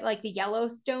did get like the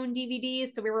Yellowstone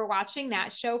DVDs, so we were watching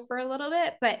that show for a little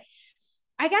bit. But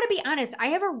I got to be honest, I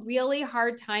have a really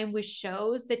hard time with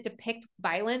shows that depict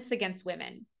violence against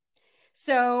women.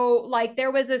 So, like,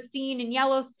 there was a scene in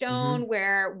Yellowstone mhm.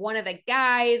 where one of the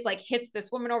guys like hits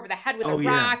this woman over the head with a Oh yeah.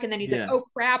 rock, and then he's like, Yeah. "Oh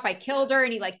crap, I killed her,"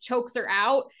 and he like chokes her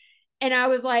out. And I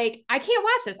was like, I can't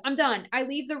watch this. I'm done. I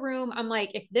leave the room. I'm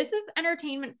like, if this is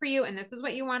entertainment for you and this is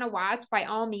what you want to watch, by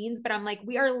all means. But I'm like,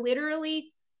 we are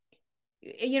literally,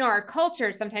 our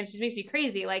culture sometimes just makes me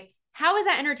crazy. Like, how is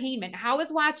that entertainment? How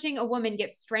is watching a woman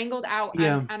get strangled out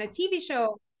Yeah. on a TV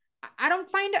show? I don't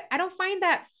find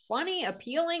that funny,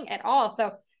 appealing at all.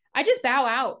 So I just bow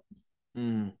out.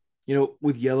 Mm.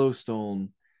 With Yellowstone,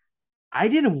 I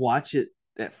didn't watch it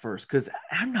at first because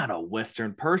I'm not a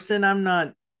Western person. I'm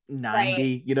not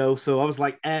Right. 90, so I was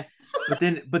like, eh. But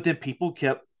then people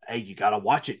kept, hey, you gotta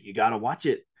watch it. You gotta watch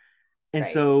it. And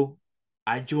Right. so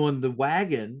I joined the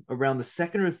wagon around the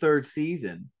second or third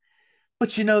season. But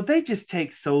they just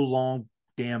take so long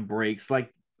damn breaks.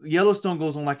 Like Yellowstone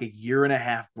goes on like a year and a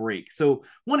half break. So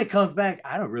when it comes back,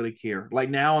 I don't really care. Like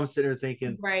now I'm sitting there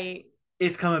thinking, Right.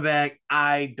 it's coming back.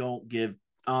 I don't give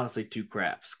honestly two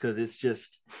craps because it's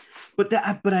just but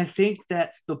I think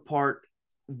that's the part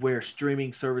where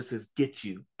streaming services get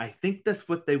you. I think that's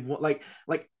what they want. Like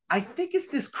I think it's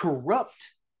this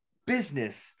corrupt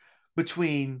business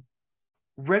between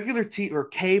regular TV or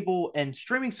cable and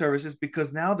streaming services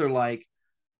because now they're like,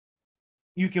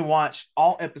 you can watch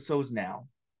all episodes now.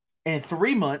 And in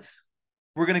 3 months,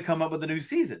 we're going to come up with a new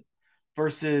season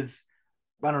versus,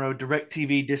 I don't know,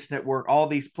 DirecTV, Dish Network, all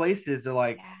these places. They're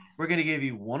like, Yeah. we're going to give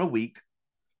you one a week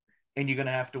and you're going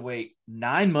to have to wait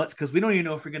 9 months because we don't even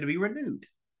know if we're going to be renewed.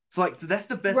 So that's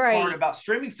the best part Right. about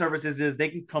streaming services is they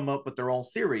can come up with their own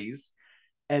series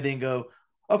and then go,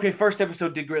 okay, first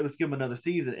episode did great. Let's give them another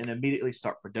season and immediately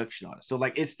start production on it. So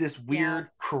it's this Yeah. weird,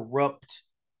 corrupt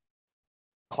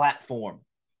platform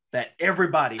that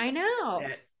everybody I know.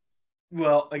 that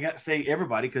well, I got to say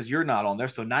everybody because you're not on there.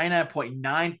 So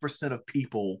 99.9% of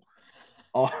people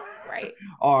are Right.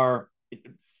 are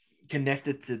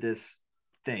connected to this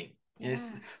thing. And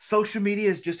it's Yeah. social media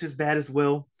is just as bad as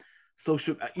well.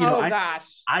 Social, Oh gosh.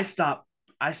 I stopped,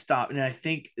 and I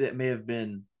think that may have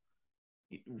been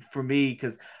for me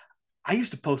because I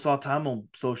used to post all the time on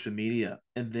social media,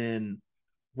 and then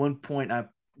one point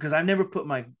because I never put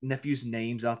my nephews'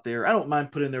 names out there. I don't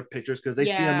mind putting their pictures because they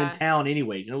see them in Yeah. town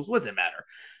anyways. What does it matter?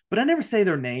 But I never say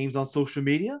their names on social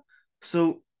media.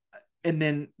 So, and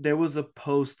then there was a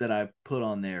post that I put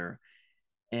on there,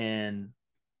 and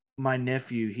my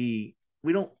nephew,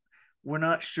 we're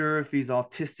not sure if he's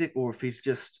autistic or if he's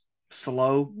just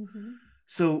slow. Mm-hmm.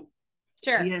 So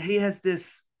Sure. he has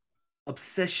this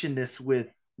obsessionness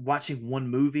with watching one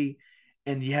movie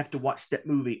and you have to watch that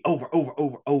movie over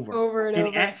Over and and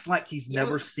he over. acts like he's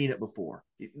never Yep. seen it before,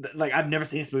 like I've never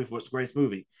seen this movie before, it's the greatest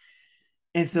movie.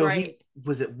 And so he Right.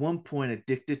 was at one point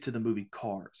addicted to the movie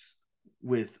Cars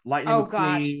with Lightning Oh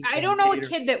gosh. McQueen I and don't know a Vader.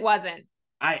 kid that wasn't.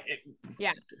 I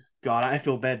Yes. God, I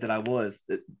feel bad that I was.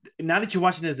 Now that you're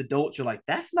watching it as an adult, you're like,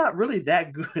 that's not really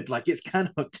that good. Like it's kind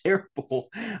of terrible.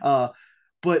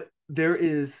 But there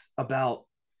is about,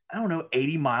 I don't know,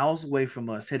 80 miles away from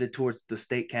us, headed towards the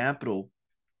state capitol.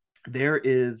 There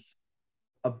is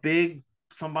a big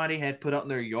somebody had put out in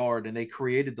their yard, and they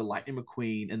created the Lightning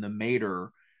McQueen and the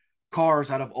Mater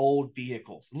cars out of old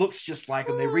vehicles. Looks just like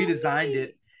them. They Oh, redesigned neat.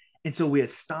 it. And so we had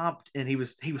stopped, and he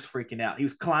was freaking out. He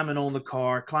was climbing on the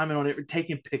car, climbing on it,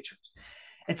 taking pictures.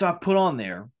 And so I put on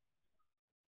there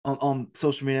on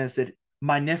social media and said,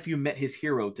 my nephew met his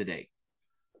hero today.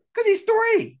 Because he's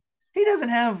 3. He doesn't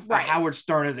have a Right. Howard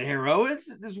Stern as a hero. It's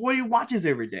what he watches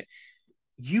every day.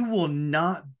 You will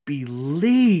not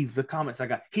believe the comments I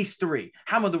got. He's 3.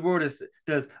 How in the world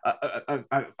does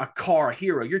a car a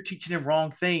hero? You're teaching him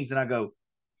wrong things. And I go,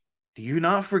 do you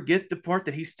not forget the part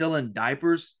that he's still in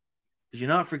diapers? Did you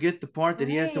not forget the part that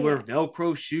he has to wear Right.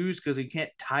 Velcro shoes because he can't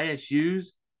tie his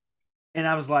shoes? And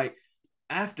I was like,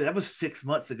 after that was 6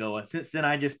 months ago. And since then,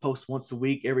 I just post once a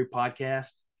week, every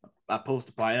podcast. I post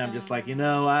a podcast. And I'm just like,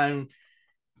 I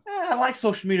like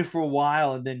social media for a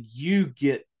while. And then you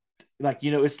get like,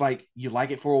 it's like you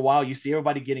like it for a while. You see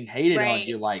everybody getting hated on.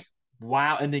 You're Right. like,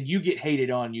 wow. And then you get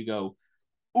hated on. You go,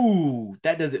 ooh,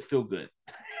 that doesn't feel good.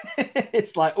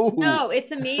 It's like, ooh. No,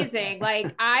 it's amazing.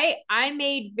 Like I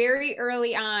made very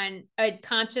early on a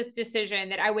conscious decision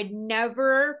that I would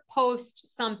never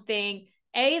post something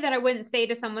A, that I wouldn't say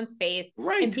to someone's face, and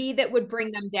Right. B, that would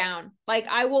bring them down. Like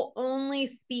I will only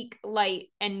speak light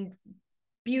and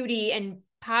beauty and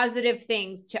positive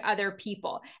things to other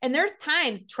people. And there's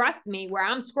times, trust me, where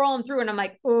I'm scrolling through and I'm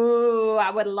like, oh,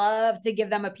 I would love to give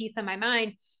them a piece of my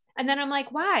mind. And then I'm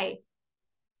like, why?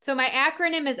 So my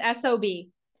acronym is SOB,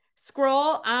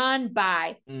 scroll on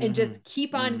by, and Mm-hmm. just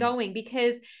keep on Mm-hmm. going,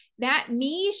 because that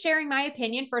me sharing my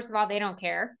opinion, first of all, they don't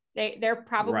care. They're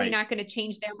probably Right. not going to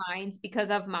change their minds because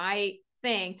of my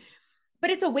thing, but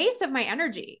it's a waste of my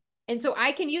energy. And so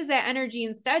I can use that energy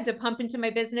instead to pump into my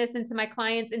business, into my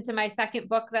clients, into my second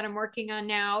book that I'm working on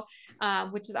now,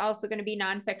 which is also going to be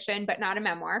nonfiction, but not a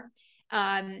memoir.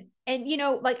 And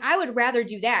like I would rather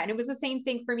do that. And it was the same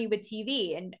thing for me with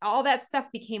TV, and all that stuff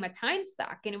became a time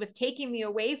suck, and it was taking me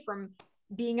away from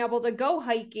being able to go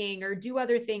hiking or do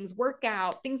other things, work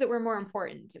out, things that were more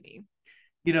important to me.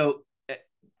 You know,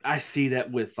 I see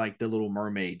that with like the Little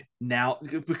Mermaid now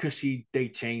because they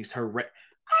changed her.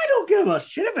 I don't give a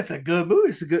shit if it's a good movie.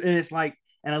 It's a good, and it's like,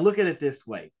 and I look at it this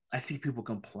way. I see people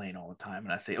complain all the time,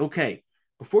 and I say, okay,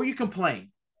 before you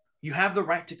complain, you have the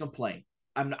right to complain.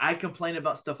 I complain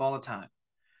about stuff all the time,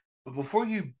 but before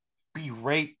you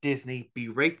berate Disney,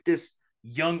 berate this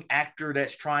young actor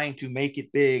that's trying to make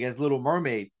it big as Little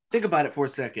Mermaid, think about it for a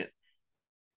second.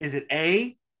 Is it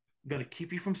A, going to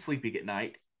keep you from sleeping at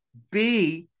night?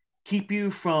 B, keep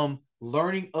you from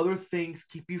learning other things,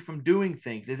 keep you from doing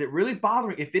things? Is it really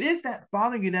bothering? If it is that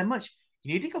bothering you that much,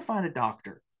 you need to go find a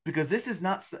doctor, because this is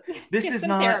not Get some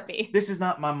therapy.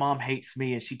 my mom hates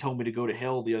me and she told me to go to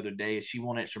hell the other day and she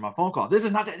won't answer my phone call. This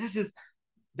is not that. This is,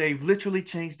 they've literally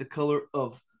changed the color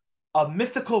of a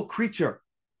mythical creature.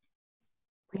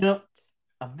 You know,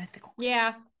 a mythical.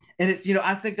 Yeah. And it's,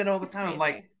 I think that all the time. I'm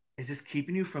like, Crazy. is this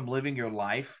keeping you from living your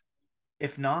life?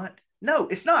 If not, no,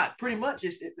 it's not. Pretty much,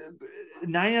 it's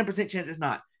 99% chance it's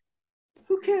not.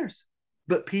 Who cares?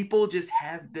 But people just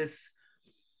have this.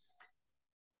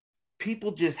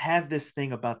 People just have this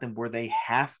thing about them where they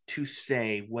have to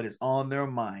say what is on their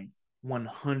minds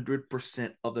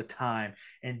 100% of the time,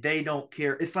 and they don't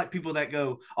care. It's like people that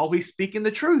go, "Oh, he's speaking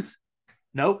the truth."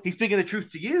 No, he's speaking the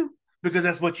truth to you because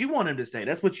that's what you want him to say.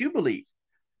 That's what you believe.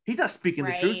 He's not speaking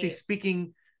the truth. He's Right.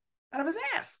 speaking out of his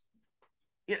ass.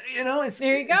 You know,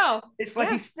 There you go. it's like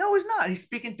Yeah. he's not. He's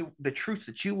speaking to the truths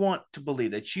that you want to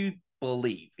believe, that you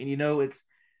believe, and it's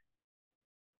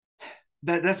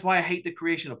that's why I hate the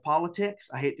creation of politics.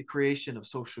 I hate the creation of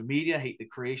social media. I hate the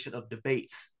creation of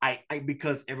debates.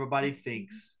 Because everybody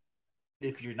thinks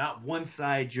if you're not one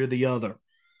side, you're the other,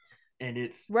 and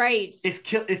Right. it's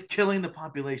killing the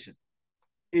population.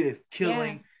 It is Yeah.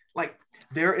 killing. Like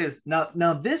there is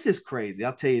now. This is crazy.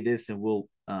 I'll tell you this, and we'll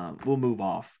move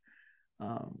off.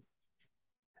 Um,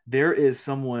 there is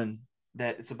someone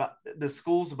that it's about the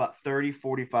school's about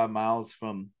 30-45 miles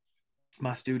from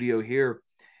my studio here,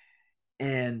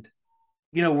 and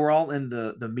we're all in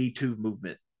the Me Too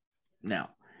movement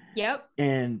now, Yep.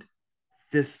 and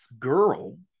this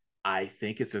girl, I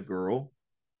think it's a girl,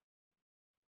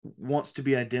 wants to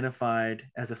be identified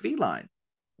as a feline,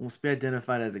 wants to be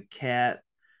identified as a cat.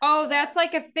 Oh, that's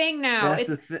like a thing now. That's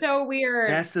the It's so weird.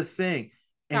 that's the thing.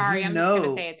 And Sorry, I'm just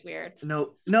gonna say it's weird.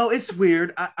 no, it's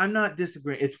weird. I'm not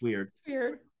disagreeing. It's weird.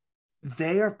 Weird.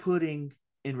 They are putting,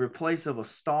 in replace of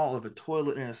a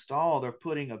toilet in a stall, they're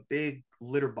putting a big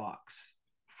litter box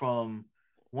from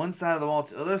one side of the wall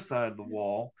to the other side of the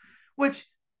wall. Which,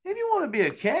 if you want to be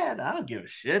a cat, I don't give a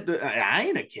shit. I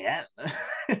ain't a cat.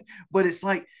 But it's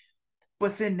like,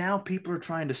 but then now people are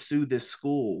trying to sue this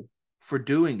school for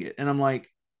doing it, and I'm like,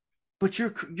 but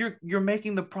you're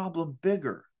making the problem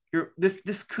bigger.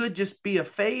 This could just be a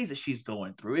phase that she's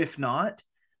going through. If not,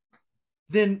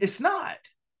 then it's not.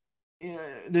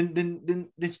 Then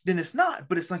it's not.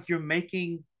 But it's like you're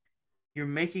making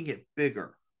it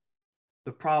bigger.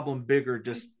 The problem bigger,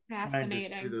 just trying to see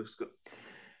Fascinating. those.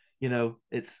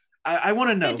 It's I want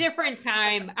to It's know. a different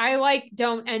time. I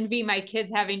don't envy my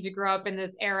kids having to grow up in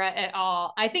this era at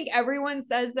all. I think everyone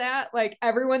says that. Like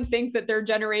everyone thinks that their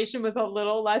generation was a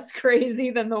little less crazy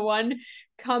than the one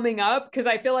coming up. Cause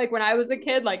I feel like when I was a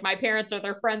kid, like my parents or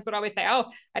their friends would always say, "Oh,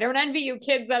 I don't envy you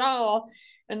kids at all."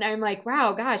 And I'm like,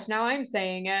 wow, gosh, now I'm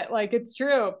saying it. Like it's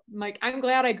true. I'm like, I'm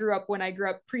glad I grew up when I grew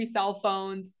up pre-cell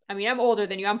phones. I mean, I'm older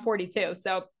than you. I'm 42.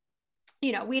 So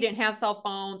we didn't have cell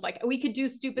phones. Like we could do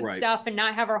stupid Right. stuff and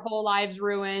not have our whole lives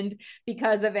ruined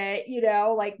because of it.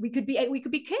 Like we could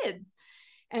be kids.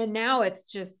 And now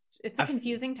it's a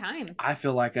confusing time. I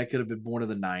feel like I could have been born in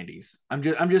the '90s.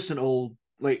 I'm just an old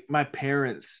like my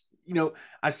parents,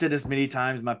 I've said this many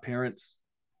times, my parents,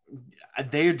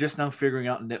 they're just now figuring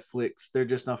out Netflix. They're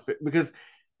just not because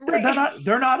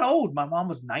they're not old. My mom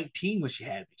was 19 when she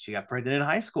had me. She got pregnant in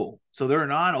high school. So they're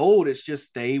not old. It's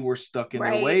just they were stuck in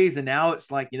their ways. And now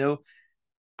it's like,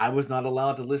 I was not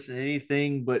allowed to listen to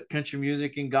anything but country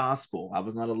music and gospel. I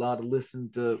was not allowed to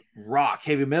listen to rock,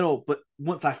 heavy metal. But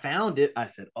once I found it, I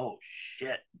said, oh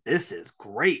shit, this is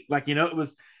great. Like, it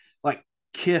was like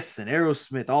Kiss and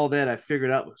Aerosmith, all that I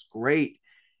figured out was great.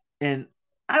 And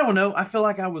I don't know. I feel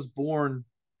like I was born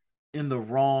in the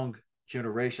wrong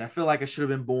generation. I feel like I should have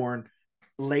been born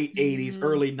late 80s,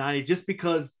 early 90s, just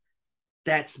because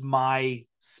that's my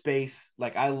space.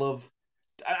 Like I love,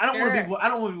 I don't want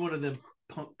to be one of them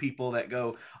punk people that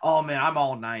go, oh man, I'm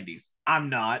all 90s. I'm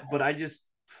not, but I just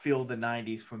feel the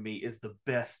 90s for me is the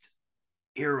best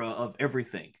era of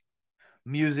everything.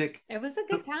 Music. It was a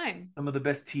good time. Some of the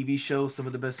best TV shows, some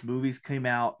of the best movies came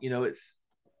out. It's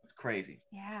crazy.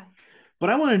 Yeah. But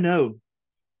I want to know,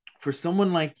 for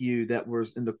someone like you that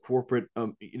was in the corporate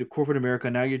America,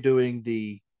 now you're doing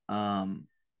the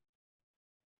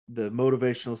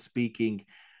motivational speaking.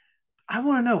 I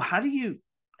want to know, how do you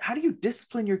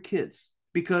discipline your kids?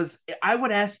 Because I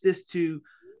would ask this to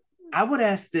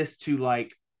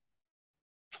like,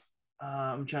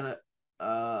 I'm trying to,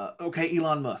 okay,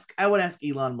 Elon Musk. I would ask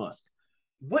Elon Musk,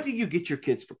 what do you get your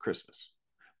kids for Christmas?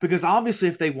 Because obviously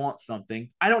if they want something,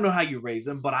 I don't know how you raise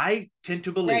them, but I tend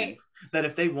to believe that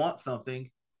if they want something,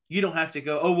 you don't have to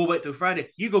go, oh, we'll wait till Friday.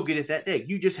 You go get it that day.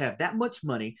 You just have that much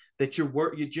money that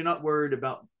you're not worried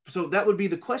about. So that would be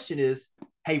the question is,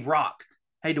 hey, Rock,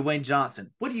 hey, Dwayne Johnson,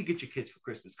 what do you get your kids for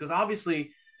Christmas? Because obviously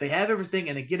they have everything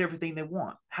and they get everything they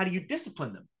want. How do you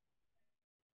discipline them?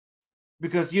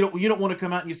 Because you don't want to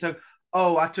come out and you say,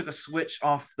 oh, I took a switch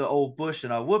off the old bush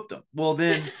and I whooped them. Well,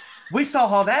 then we saw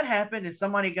how that happened, and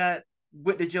somebody got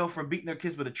went to jail for beating their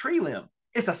kids with a tree limb.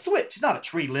 It's a switch, not a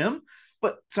tree limb.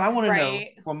 But so I want to know,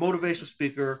 for a motivational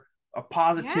speaker, a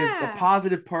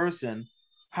positive person,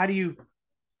 how do you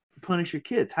punish your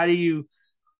kids? How do you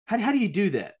do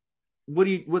that? What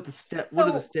are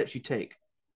the steps you take?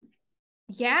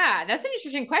 Yeah, that's an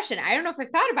interesting question. I don't know if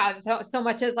I've thought about it so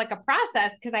much as like a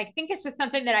process, because I think it's just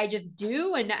something that I just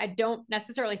do and I don't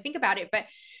necessarily think about it. But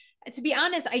to be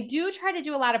honest, I do try to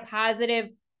do a lot of positive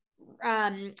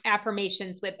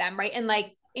affirmations with them, right? And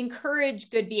like encourage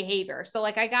good behavior. So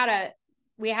like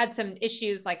we had some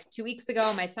issues like 2 weeks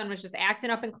ago. My son was just acting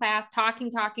up in class, talking,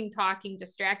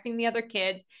 distracting the other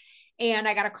kids. And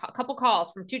I got a couple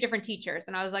calls from 2 different teachers.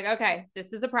 And I was like, okay,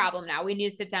 this is a problem now. We need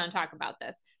to sit down and talk about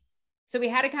this. So we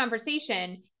had a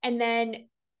conversation, and then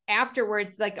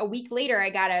afterwards, like a week later, I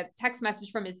got a text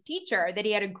message from his teacher that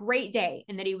he had a great day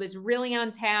and that he was really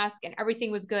on task and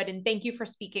everything was good. And thank you for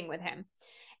speaking with him.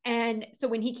 And so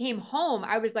when he came home,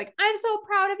 I was like, I'm so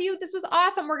proud of you. This was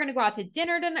awesome. We're going to go out to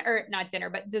dinner tonight, or not dinner,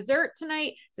 but dessert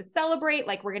tonight to celebrate.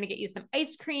 Like, we're going to get you some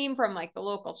ice cream from like the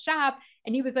local shop.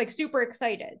 And he was like super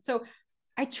excited. So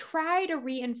I try to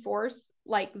reinforce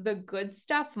like the good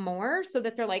stuff more so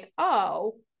that they're like,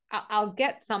 oh, I'll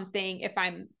get something if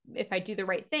I do the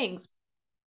right things.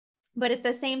 But at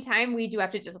the same time, we do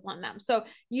have to discipline them. So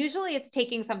usually it's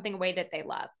taking something away that they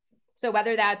love. So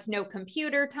whether that's no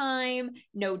computer time,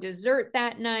 no dessert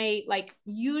that night, like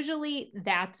usually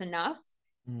that's enough.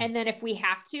 And then if we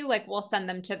have to, like, we'll send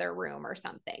them to their room or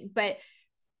something. But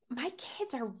my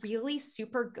kids are really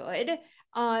super good.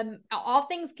 All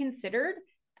things considered,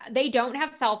 they don't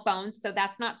have cell phones, so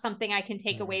that's not something I can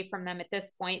take away from them at this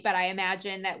point. But I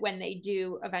imagine that when they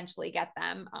do eventually get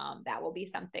them, that will be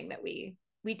something that we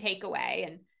take away.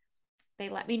 And they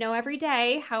let me know every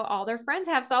day how all their friends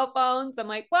have cell phones. I'm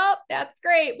like, well, that's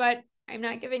great, but I'm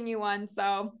not giving you one,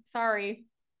 so sorry.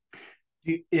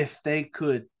 If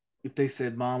they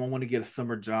said, Mom, I want to get a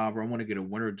summer job, or I want to get a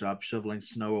winter job shoveling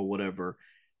snow or whatever,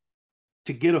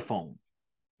 to get a phone,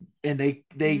 and they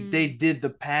did the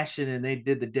passion and they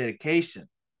did the dedication,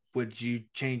 would you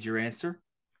change your answer?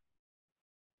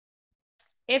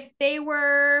 If they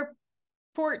were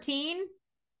 14,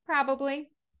 probably.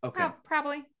 Okay.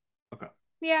 Probably. Okay.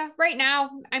 Yeah. Right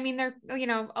now, I mean, they're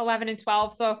 11 and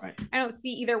 12, so right. I don't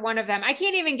see either one of them. I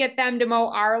can't even get them to mow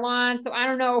our lawn, so I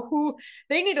don't know who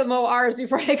they need to mow ours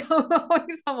before they go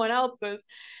mowing someone else's.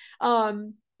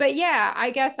 But yeah,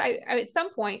 I guess I at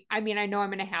some point, I mean, I know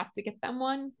I'm going to have to get them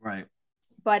one. Right.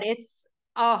 But if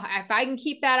I can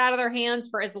keep that out of their hands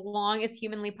for as long as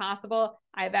humanly possible,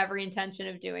 I have every intention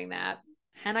of doing that.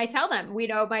 And I tell them,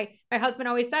 my husband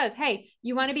always says, hey,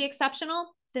 you want to be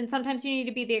exceptional? Then sometimes you need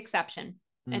to be the exception.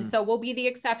 And so we'll be the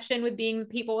exception with being the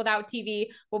people without TV.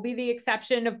 We'll be the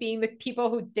exception of being the people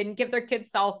who didn't give their kids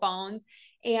cell phones.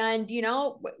 And,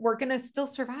 we're going to still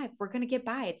survive. We're going to get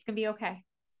by. It's going to be okay.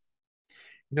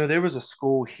 There was a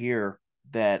school here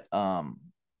that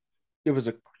it was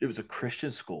a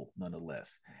Christian school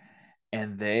nonetheless,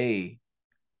 and they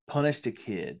punished a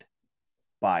kid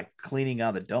by cleaning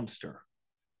out the dumpster.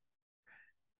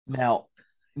 Now,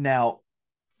 now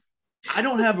I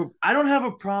don't have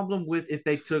a problem with if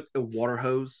they took a water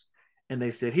hose and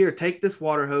they said, "Here, take this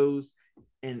water hose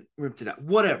and ripped it out."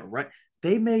 Whatever, right?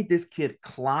 They made this kid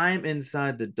climb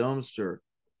inside the dumpster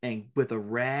and with a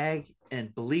rag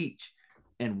and bleach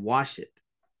and wash it.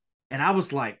 And I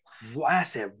was like, I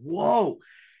said, "Whoa!"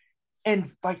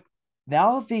 And like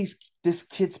now this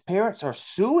kid's parents are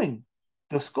suing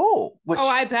the school, which Oh,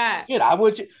 I bet. I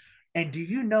would. And do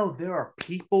you know there are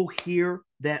people here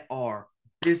that are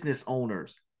business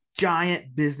owners,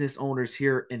 giant business owners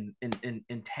here in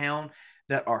town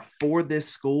that are for this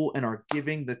school and are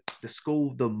giving the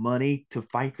school the money to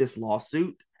fight this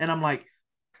lawsuit. And I'm like,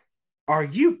 are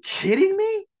you kidding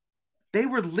me? They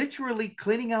were literally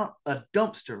cleaning out a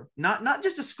dumpster, not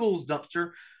just a school's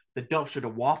dumpster, the dumpster to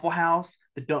Waffle House,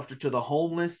 the dumpster to the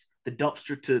homeless, the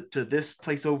dumpster to this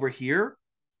place over here.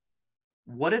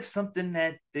 What if something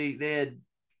that they had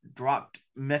dropped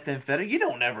methamphetamine? You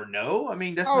don't ever know. I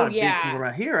mean, that's Oh, not a big thing yeah.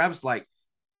 around here. I was like,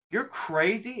 you're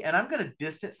crazy. And I'm going to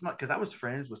distance my, because I was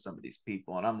friends with some of these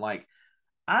people. And I'm like,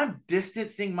 I'm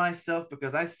distancing myself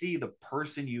because I see the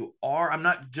person you are. I'm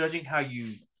not judging how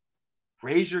you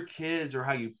raise your kids or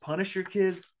how you punish your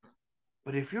kids.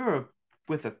 But if you're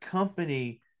with a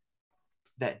company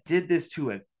that did this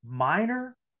to a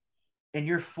minor and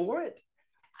you're for it,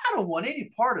 I don't want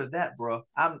any part of that, bro.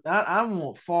 I'm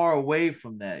far away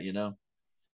from that.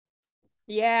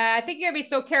 Yeah, I think you gotta be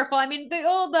so careful. I mean, the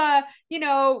old,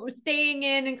 staying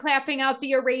in and clapping out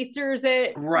the erasers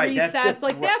at Right. That's recess,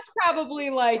 like right. that's probably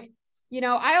like,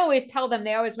 I always tell them,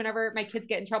 they always, whenever my kids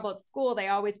get in trouble at school, they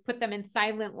always put them in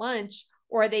silent lunch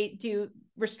or they do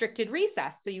restricted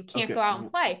recess. So you can't Okay. go out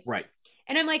and play. Right.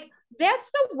 And I'm like,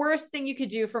 that's the worst thing you could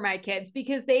do for my kids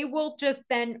because they will just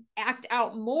then act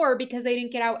out more because they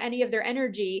didn't get out any of their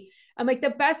energy. I'm like, the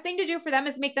best thing to do for them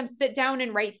is make them sit down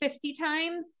and write 50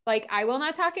 times. Like, I will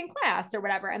not talk in class or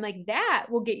whatever. I'm like, that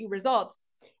will get you results.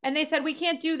 And they said, we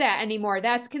can't do that anymore.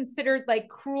 That's considered like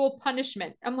cruel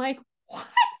punishment. I'm like, what?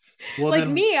 Well Like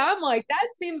then, me, I'm like, that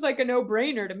seems like a no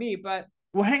brainer to me. But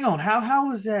well, hang on.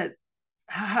 How is that?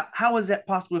 How is that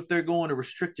possible if they're going to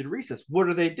restricted recess? What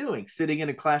are they doing? Sitting in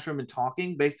a classroom and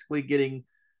talking, basically getting,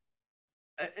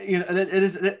 that's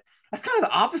kind of the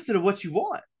opposite of what you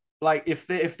want. Like if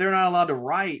they're not allowed to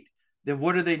write, then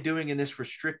what are they doing in this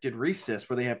restricted recess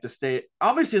where they have to stay?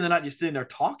 Obviously, they're not just sitting there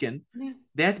talking. yeah,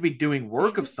 They have to be doing they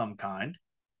work of just, some kind,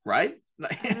 right?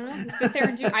 I don't know, they sit there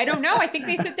and do, I don't know. I think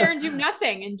they sit there and do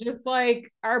nothing and just like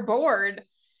are bored.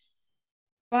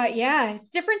 But yeah, it's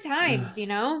different times.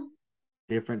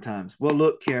 Different times. Well,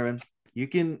 look, Karen, you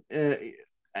can.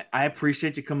 I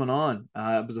appreciate you coming on.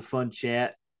 It was a fun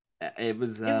chat. It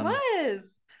was. It was.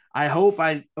 I hope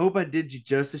I did you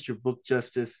justice, your book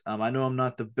justice. I know I'm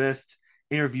not the best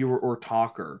interviewer or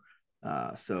talker,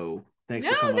 so thanks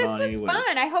No, for coming this on, was anyways.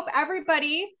 fun. I hope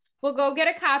everybody will go get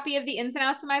a copy of The Ins and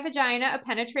Outs of My Vagina, a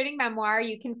penetrating memoir.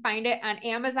 You can find it on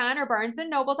Amazon or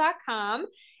barnesandnoble.com.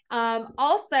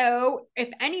 Also, if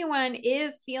anyone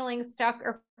is feeling stuck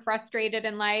or frustrated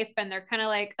in life and they're kind of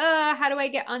like, how do I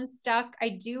get unstuck? I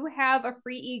do have a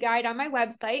free e-guide on my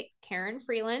website,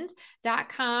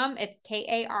 KarenFreeland.com. It's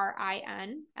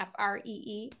KarenFreeland.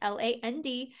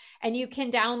 And you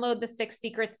can download the 6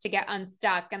 secrets to get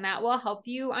unstuck, and that will help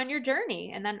you on your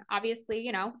journey. And then obviously,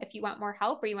 if you want more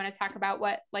help or you want to talk about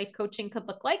what life coaching could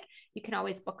look like, you can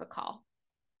always book a call.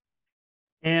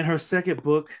 And her second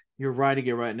book, you're writing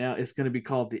it right now. It's going to be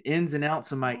called "The Ins and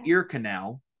Outs of My Ear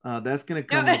Canal." That's going to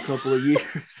come in No. a couple of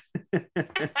years.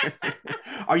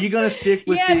 Are you going to stick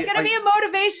with Yeah, it's the? gonna be a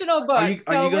motivational Are book. you are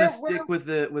So you going to we're stick with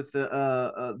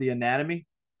the anatomy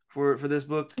for this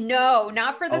book? no,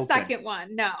 not for the Okay. second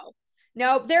one. No.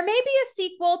 No, there may be a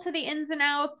sequel to the ins and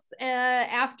outs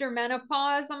after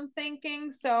menopause, I'm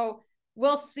thinking. So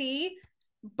we'll see.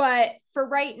 But for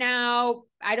right now,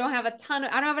 I don't have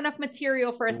enough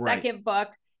material for a Right. second book.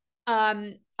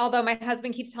 Although my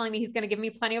husband keeps telling me he's going to give me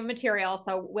plenty of material,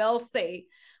 so we'll see.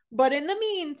 But in the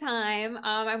meantime,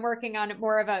 I'm working on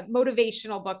more of a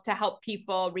motivational book to help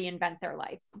people reinvent their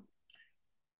life.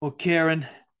 Well, Karen,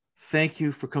 thank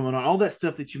you for coming on. All that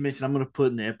stuff that you mentioned, I'm going to put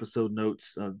in the episode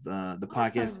notes of the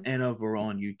podcast Awesome. and over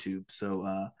on YouTube.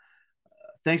 So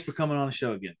thanks for coming on the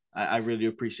show again. I really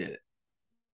appreciate it.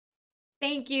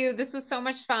 Thank you. This was so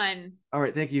much fun. All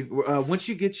right, thank you. Once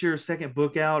you get your second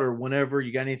book out or whenever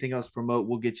you got anything else to promote,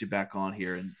 we'll get you back on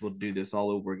here and we'll do this all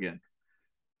over again.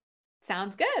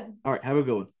 Sounds good. All right, have a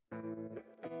good one.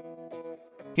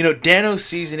 You know, Dano's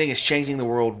Seasoning is changing the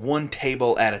world one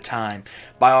table at a time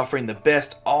by offering the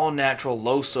best all-natural,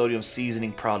 low-sodium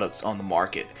seasoning products on the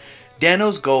market.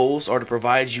 Dano's goals are to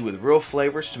provide you with real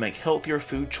flavors to make healthier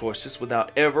food choices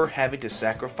without ever having to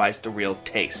sacrifice the real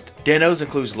taste. Dano's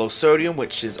includes low sodium,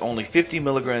 which is only 50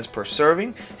 milligrams per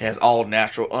serving. It has all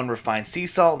natural, unrefined sea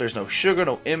salt. There's no sugar,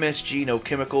 no MSG, no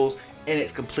chemicals, and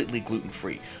it's completely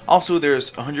gluten-free. Also, there's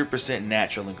 100%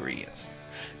 natural ingredients.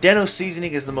 Dano's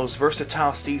Seasoning is the most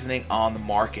versatile seasoning on the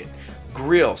market.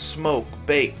 Grill, smoke,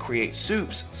 bake, create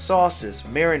soups, sauces,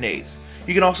 marinades.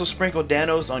 You can also sprinkle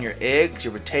Dano's on your eggs,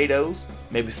 your potatoes,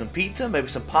 maybe some pizza, maybe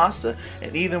some pasta,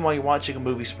 and even while you're watching a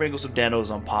movie, sprinkle some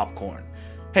Dano's on popcorn.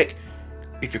 Heck,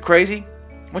 if you're crazy,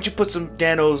 why don't you put some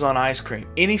Dano's on ice cream?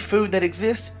 Any food that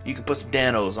exists, you can put some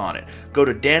Dano's on it. Go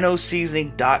to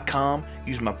danosseasoning.com,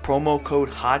 use my promo code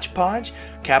Hodgepodge,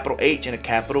 capital H and a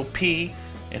capital P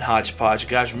in Hodgepodge.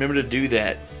 Guys, remember to do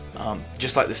that.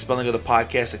 Just like the spelling of the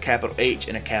podcast, a capital H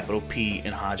and a capital P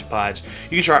in Hodgepodge.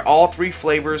 You can try all 3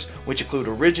 flavors, which include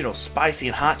original, spicy,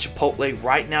 and hot chipotle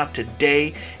right now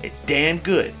today. It's damn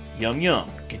good. Yum,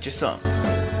 yum. Get you some.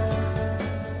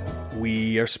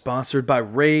 We are sponsored by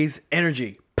Raze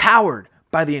Energy, powered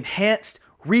by the enhanced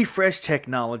refresh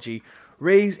technology.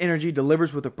 Raze Energy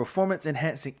delivers with a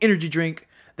performance-enhancing energy drink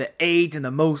that aids in the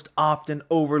most often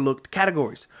overlooked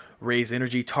categories. Raze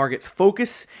Energy targets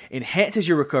focus, enhances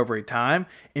your recovery time,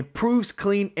 improves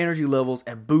clean energy levels,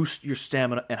 and boosts your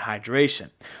stamina and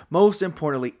hydration. Most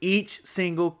importantly, each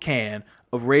single can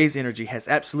of Raze Energy has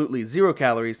absolutely 0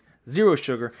 calories, 0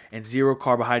 sugar, and 0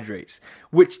 carbohydrates,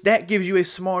 which that gives you a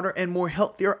smarter and more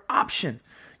healthier option.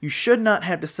 You should not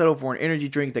have to settle for an energy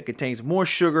drink that contains more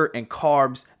sugar and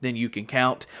carbs than you can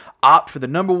count. Opt for the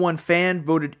 #1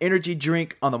 fan-voted energy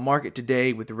drink on the market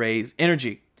today with Raze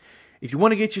Energy. If you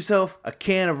want to get yourself a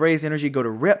can of Raze Energy, go to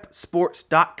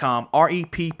repsports.com,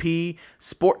 REPP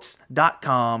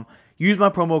sports.com. Use my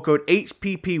promo code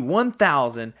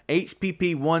HPP1000,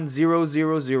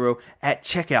 HPP1000 at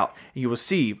checkout, and you will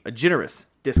receive a generous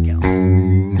discount.